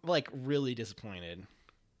 I'm like really disappointed.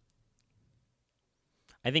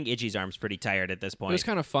 I think Itchy's arm's pretty tired at this It point. was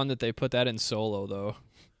kind of fun that they put that in Solo, though.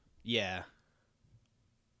 Yeah.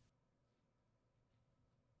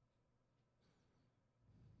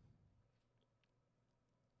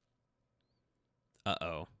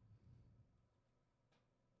 Uh-oh.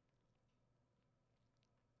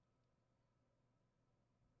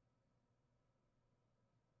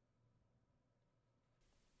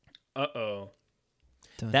 Uh-oh.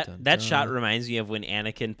 Dun, That dun, shot dun. reminds me of when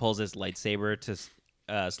Anakin pulls his lightsaber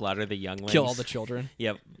to slaughter the younglings. Kill all the children.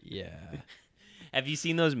 Yep. Yeah. Have you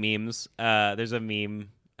seen those memes? There's a meme,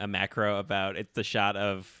 a macro about it's the shot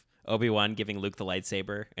of Obi-Wan giving Luke the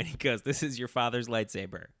lightsaber, and he goes, "This is your father's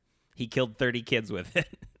lightsaber. He killed 30 kids with it."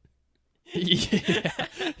 Yeah.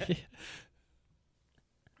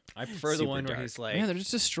 I prefer the Super one where dark. he's like, Man, they're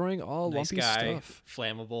just destroying all nice lumpy guy, stuff.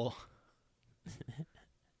 flammable.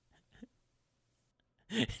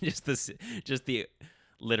 just the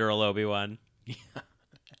literal Obi-Wan.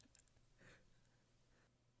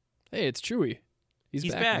 Hey, it's Chewie. He's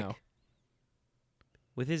back now.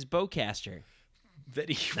 with his bowcaster. That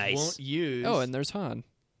he Nice. won't use. Oh, and there's Han.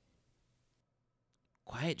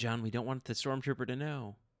 Quiet, John. We don't want the stormtrooper to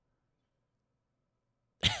know.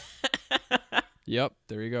 Yep,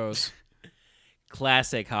 there he goes.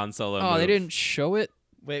 Classic Han Solo Oh, move. they didn't show it?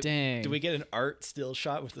 Wait, Dang. do we get an art still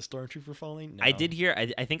shot with the stormtrooper falling? No. I did hear.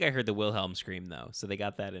 I think I heard the Wilhelm scream though, so they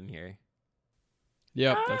got that in here.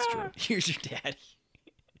 Yep, that's true. Here's your daddy.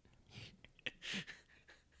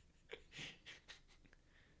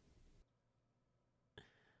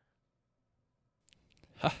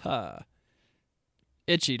 Haha.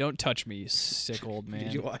 Itchy, don't touch me, you sick old man.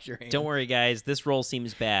 Did you wash your hands? Don't worry, guys. This role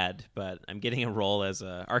seems bad, but I'm getting a role as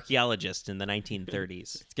an archaeologist in the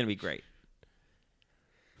 1930s. It's gonna be great.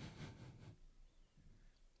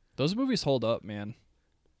 Those movies hold up, man.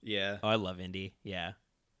 Yeah. Oh, I love Indy. Yeah,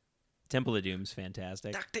 Temple of Doom's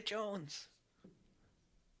fantastic. Dr. Jones.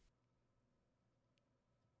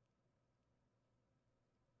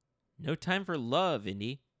 No time for love,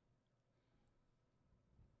 Indy.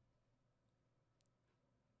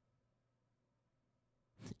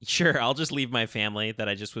 Sure, I'll just leave my family that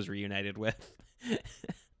I just was reunited with.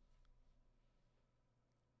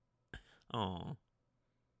 Oh.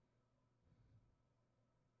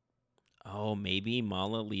 Oh, maybe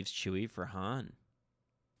Mala leaves Chewie for Han.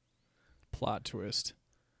 Plot twist.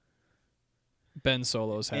 Ben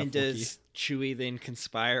Solo's half And Wookiee. does Chewie then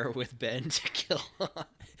conspire with Ben to kill Han?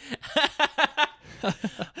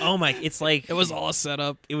 Oh my! It's like It was all a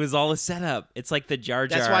setup. It was all a setup. It's like the Jar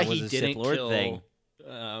Jar That's why was he a didn't Sith Lord kill thing.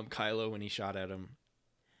 Kylo when he shot at him.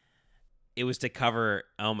 It was to cover.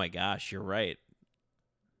 Oh my gosh, you're right.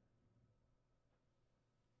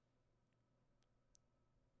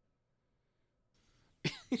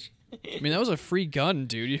 I mean, that was a free gun,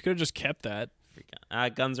 dude. You could have just kept that.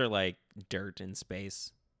 Guns are like dirt in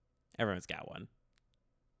space. Everyone's got one.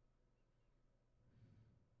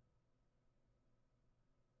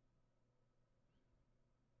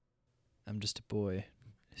 I'm just a boy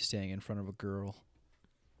standing in front of a girl.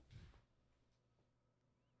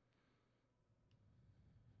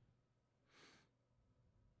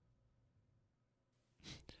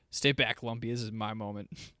 Stay back, Lumpy. This is my moment.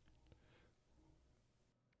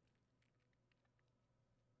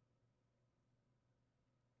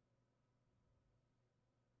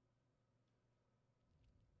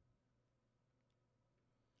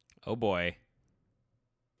 Oh boy,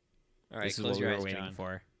 All right, this is close what we your were eyes, waiting John.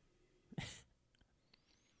 for.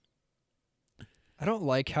 I don't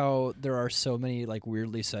like how there are so many like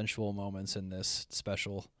weirdly sensual moments in this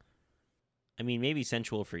special. I mean, maybe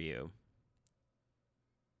sensual for you.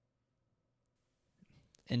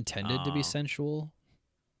 Intended to be Aw. sensual.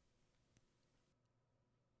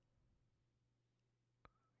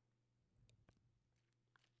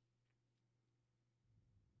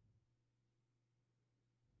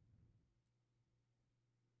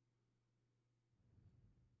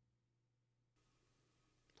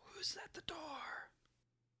 Who's at the door?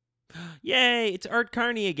 Yay! It's Art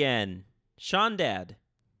Carney again. Sean Dad.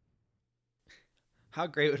 How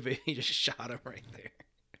great would it be if he just shot him right there?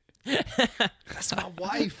 That's my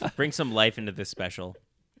wife. Bring some life into this special.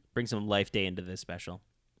 Bring some life day into this special.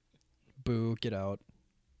 Boo, get out.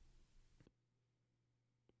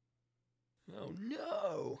 Oh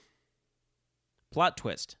no. Plot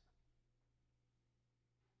twist.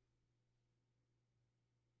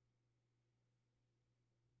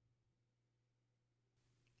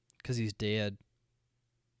 Because he's dead.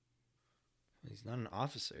 He's not an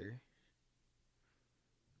officer.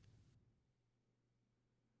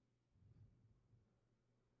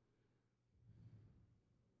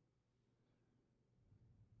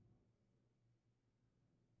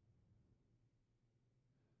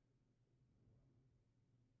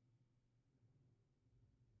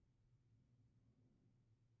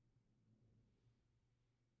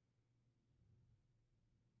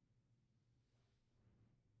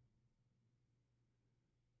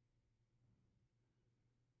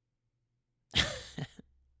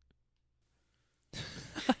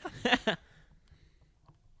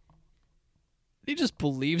 He just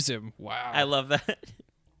believes him. Wow. I love that.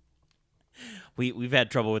 We've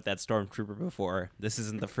had trouble with that stormtrooper before. This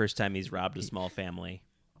isn't the first time he's robbed a small family.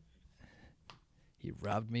 He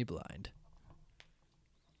robbed me blind.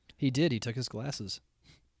 He did. He took his glasses.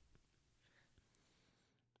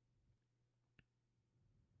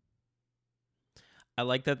 I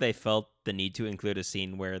like that they felt the need to include a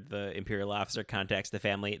scene where the Imperial officer contacts the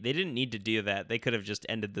family. They didn't need to do that. They could have just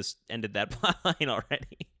ended that plot line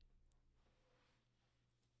already.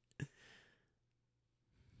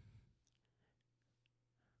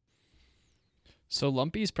 So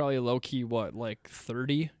Lumpy's probably low key what, like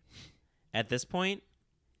 30? At this point,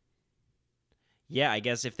 yeah, I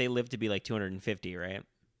guess if they live to be like 250, right?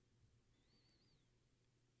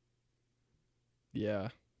 Yeah.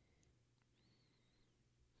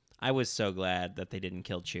 I was so glad that they didn't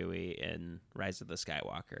kill Chewie in Rise of the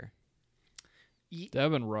Skywalker. That'd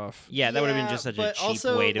have been rough. Yeah, that would have been just such a but cheap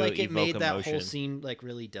also, way to like, it evoke made that emotion. whole scene like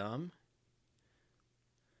really dumb.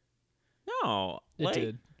 No, It like,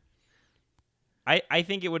 did. I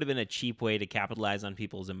think it would have been a cheap way to capitalize on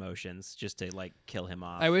people's emotions, just to like kill him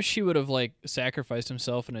off. I wish he would have like sacrificed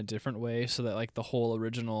himself in a different way so that like the whole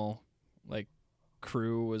original like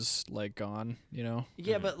crew was like gone, you know?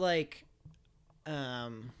 Yeah, Mhm. but like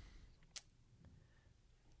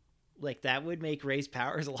that would make Rey's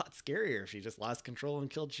powers a lot scarier if she just lost control and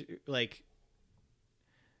killed like.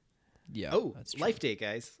 Yeah. Oh, that's true. Life Day,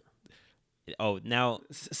 guys! Oh, now,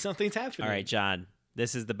 Something's happening. all right, John,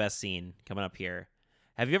 this is the best scene coming up here.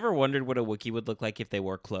 Have you ever wondered what a Wookiee would look like if they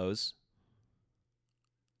wore clothes?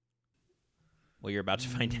 Well, you're about to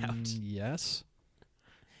find out. Yes.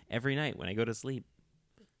 Every night when I go to sleep.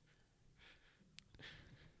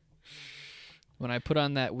 When I put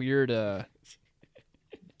on that weird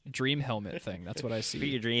dream helmet thing, that's what I Put see.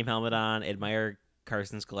 your dream helmet on, admire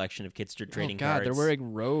Carson's collection of Kitster trading oh God, cards. they're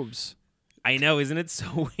wearing robes. I know, isn't it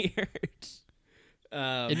so weird?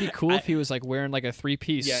 It'd be cool if he was like wearing like a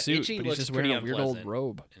 3-piece Yeah, suit, Itchy but he's looks just wearing a pretty weird old unpleasant.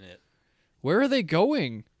 robe. In it. Where are they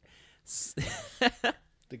going?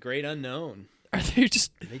 The great unknown. Are they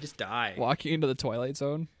just They just die. walking into the Twilight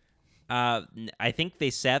Zone? I think they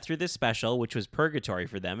sat through this special, which was purgatory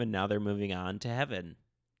for them, and now they're moving on to heaven.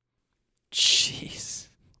 Jeez.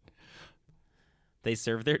 They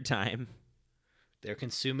served their time. They're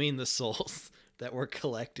consuming the souls that were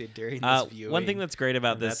collected during this viewing. One thing that's great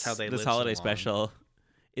about and this that's how they this live so holiday long. special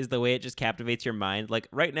is the way it just captivates your mind. Like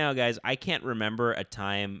right now, guys, I can't remember a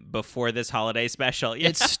time before this holiday special. Yeah.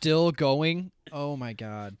 It's still going. Oh my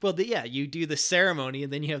God. Well, you do the ceremony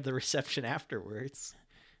and then you have the reception afterwards.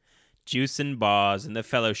 Juice and Baws in the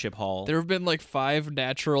Fellowship Hall. There have been like 5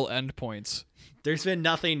 natural endpoints. There's been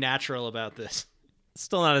nothing natural about this.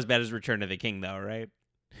 Still not as bad as Return of the King, though, right?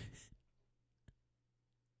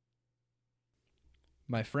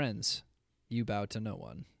 My friends, you bow to no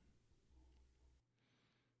one.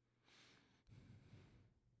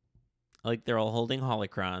 Like they're all holding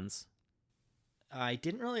holocrons. I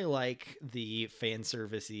didn't really like the fan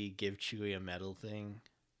servicey give Chewie a medal thing.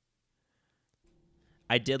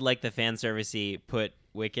 I did like the fan servicey put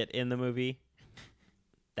Wicket in the movie.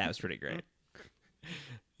 That was pretty great.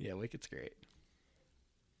 Yeah, Wicked's great.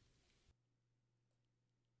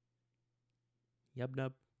 Yub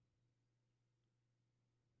nub.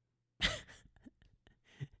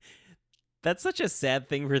 That's such a sad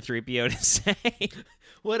thing for 3PO to say.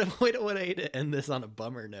 What a way to end this on a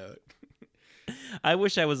bummer note. I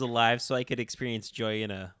wish I was alive so I could experience joy in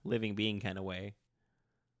a living being kind of way.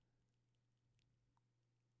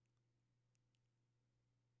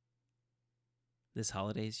 This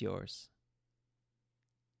holiday's yours.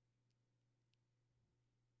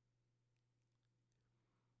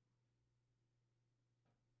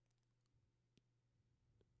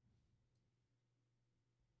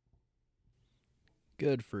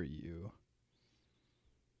 Good for you.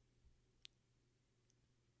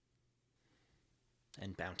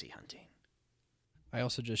 And bounty hunting. I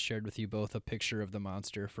also just shared with you both a picture of the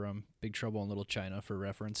monster from Big Trouble in Little China for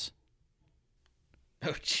reference.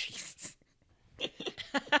 Oh, jeez.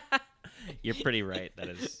 You're pretty right. That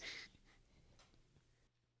is.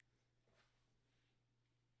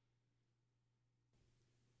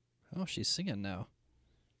 Oh, she's singing now.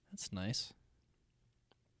 That's nice.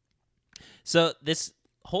 So this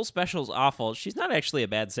whole special's awful. She's not actually a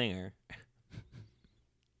bad singer.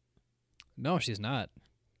 No, she's not.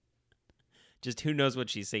 Just who knows what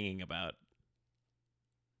she's singing about.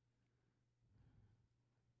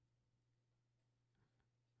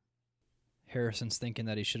 Harrison's thinking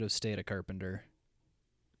that he should have stayed a carpenter.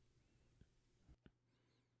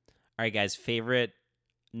 All right, guys. Favorite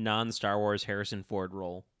non-Star Wars Harrison Ford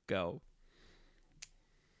role? Go.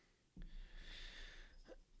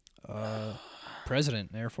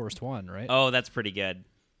 President, Air Force One, right? Oh, that's pretty good.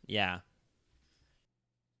 Yeah.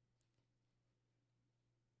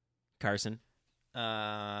 Carson?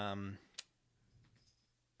 I'm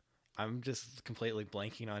just completely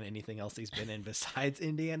blanking on anything else he's been in besides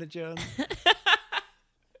Indiana Jones.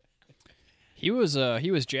 He was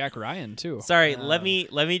Jack Ryan too. Sorry, let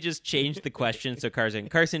me just change the question. So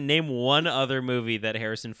Carson, name one other movie that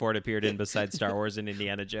Harrison Ford appeared in besides Star Wars and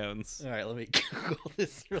Indiana Jones. All right, let me Google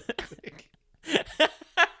this real quick.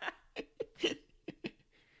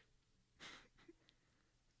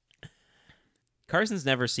 Carson's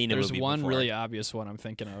never seen a There's movie one before. really obvious one I'm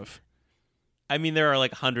thinking of. I mean, there are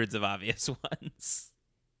like hundreds of obvious ones.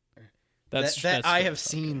 That's I fair. have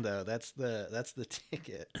seen though. That's the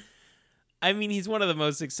ticket. I mean, he's one of the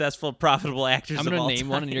most successful, profitable actors I'm of gonna all name time.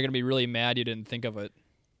 one, and you're gonna be really mad you didn't think of it.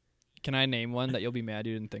 Can I name one that you'll be mad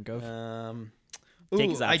you didn't think of? Take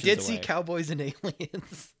his I options did see away. Cowboys and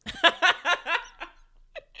Aliens.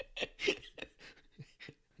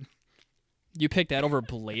 You picked that over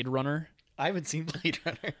Blade Runner? I haven't seen Blade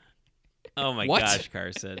Runner. Oh my What? gosh,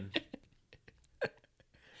 Carson.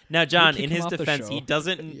 Now, John, kick in him his off the defense, show. he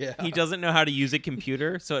doesn't Yeah. he doesn't know how to use a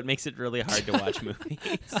computer, so it makes it really hard to watch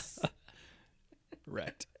movies.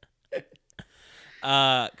 Right.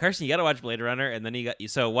 Carson, you got to watch Blade Runner, and then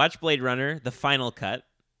watch Blade Runner, the final cut.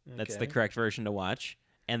 That's the Okay. correct version to watch,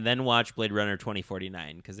 and then watch Blade Runner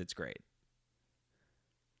 2049 because it's great.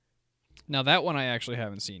 Now that one I actually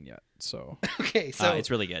haven't seen yet. So Okay, so It's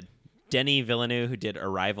really good. Denis Villeneuve, who did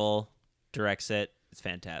Arrival, directs it. It's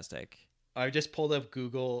fantastic. I just pulled up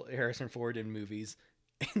Google Harrison Ford in movies,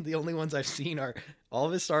 and the only ones I've seen are all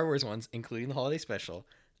of his Star Wars ones, including the Holiday Special.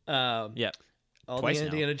 Yeah. All Twice the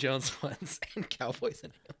now. Indiana Jones ones, and Cowboys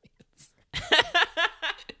and Aliens.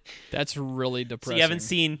 that's really So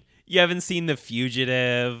depressing. you haven't seen The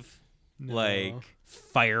Fugitive, No. like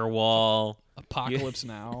Firewall. Apocalypse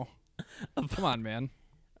Now. Come on, man.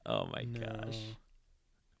 Oh my No. gosh.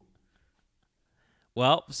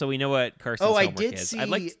 Well, so we know what Carson's Oh, I homework did is. see. I'd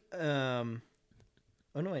like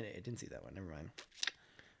Oh no, I didn't see that one. Never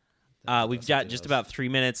mind. we've got just about 3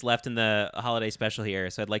 minutes left in the holiday special here,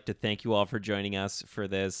 so I'd like to thank you all for joining us for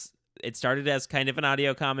this. It started as kind of an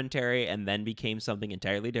audio commentary and then became something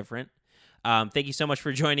entirely different. Thank you so much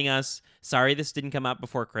for joining us. Sorry this didn't come out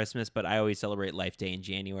before Christmas, but I always celebrate Life Day in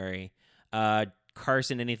January.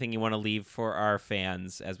 Carson, anything you want to leave for our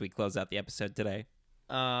fans as we close out the episode today?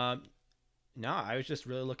 No, I was just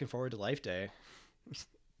really looking forward to Life Day.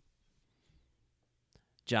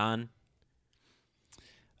 John?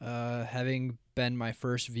 Having been my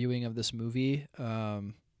first viewing of this movie,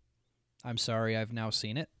 I'm sorry I've now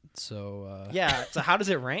seen it. So Yeah. So how does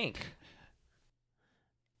it rank?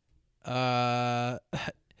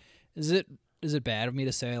 is it bad of me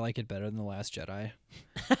to say I like it better than The Last Jedi?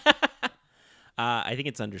 I think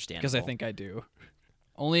it's understandable. Because I think I do.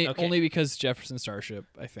 Only because Jefferson Starship,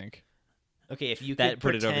 I think. Okay, if you that could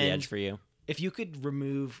put it over the pretend- edge for you. If you could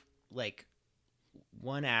remove like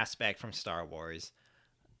one aspect from Star Wars,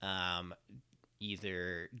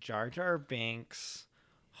 either Jar Jar Binks,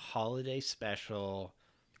 Holiday Special,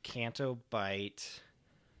 Canto Bite,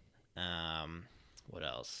 what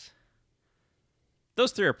else?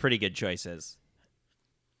 Those three are pretty good choices.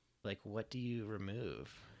 Like, what do you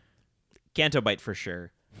remove? Canto Bite for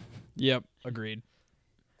sure. Yep, agreed.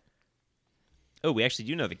 Oh, we actually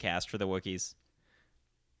do know the cast for the Wookiees.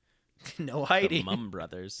 No The hiding. Mum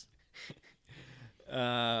Brothers.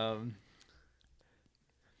 Yeah,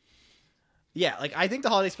 like I think the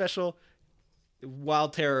Holiday Special, while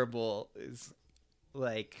terrible, is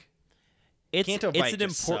like Canto Bite an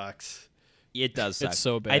just important. sucks. It does suck. It's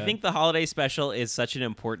so I bad. think the holiday special is such an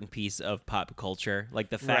important piece of pop culture. Like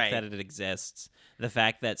the fact Right. that it exists, the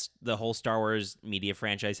fact that the whole Star Wars media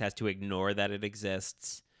franchise has to ignore that it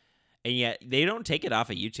exists. And yet they don't take it off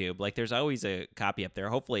of YouTube. Like there's always a copy up there.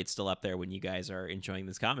 Hopefully it's still up there when you guys are enjoying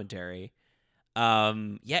this commentary.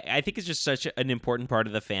 Yeah, I think it's just such an important part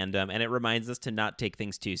of the fandom, and it reminds us to not take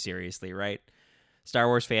things too seriously, right? Star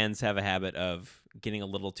Wars fans have a habit of getting a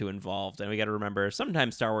little too involved, and we got to remember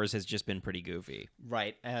sometimes Star Wars has just been pretty goofy.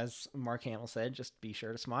 Right, as Mark Hamill said, just be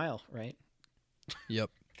sure to smile. Right. Yep.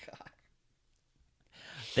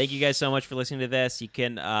 Thank you guys so much for listening to this. You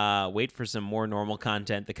can wait for some more normal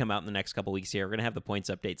content to come out in the next couple weeks here. We're going to have the points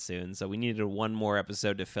update soon, so we needed one more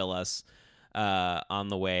episode to fill us on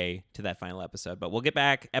the way to that final episode. But we'll get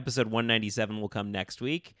back. Episode 197 will come next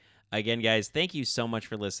week. Again, guys, thank you so much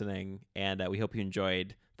for listening, and we hope you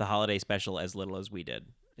enjoyed the holiday special as little as we did.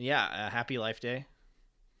 Yeah. Happy Life Day.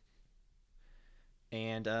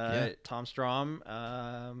 And Tom Strom,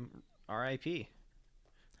 R.I.P.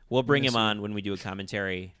 We'll bring Miss him you. on when we do a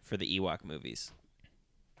commentary for the Ewok movies.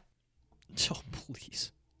 Oh,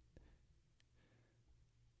 please.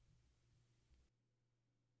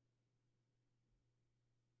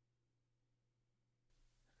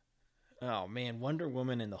 Oh man, Wonder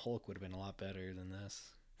Woman and the Hulk would have been a lot better than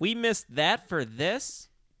this. We missed that for this.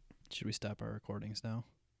 Should we stop our recordings now?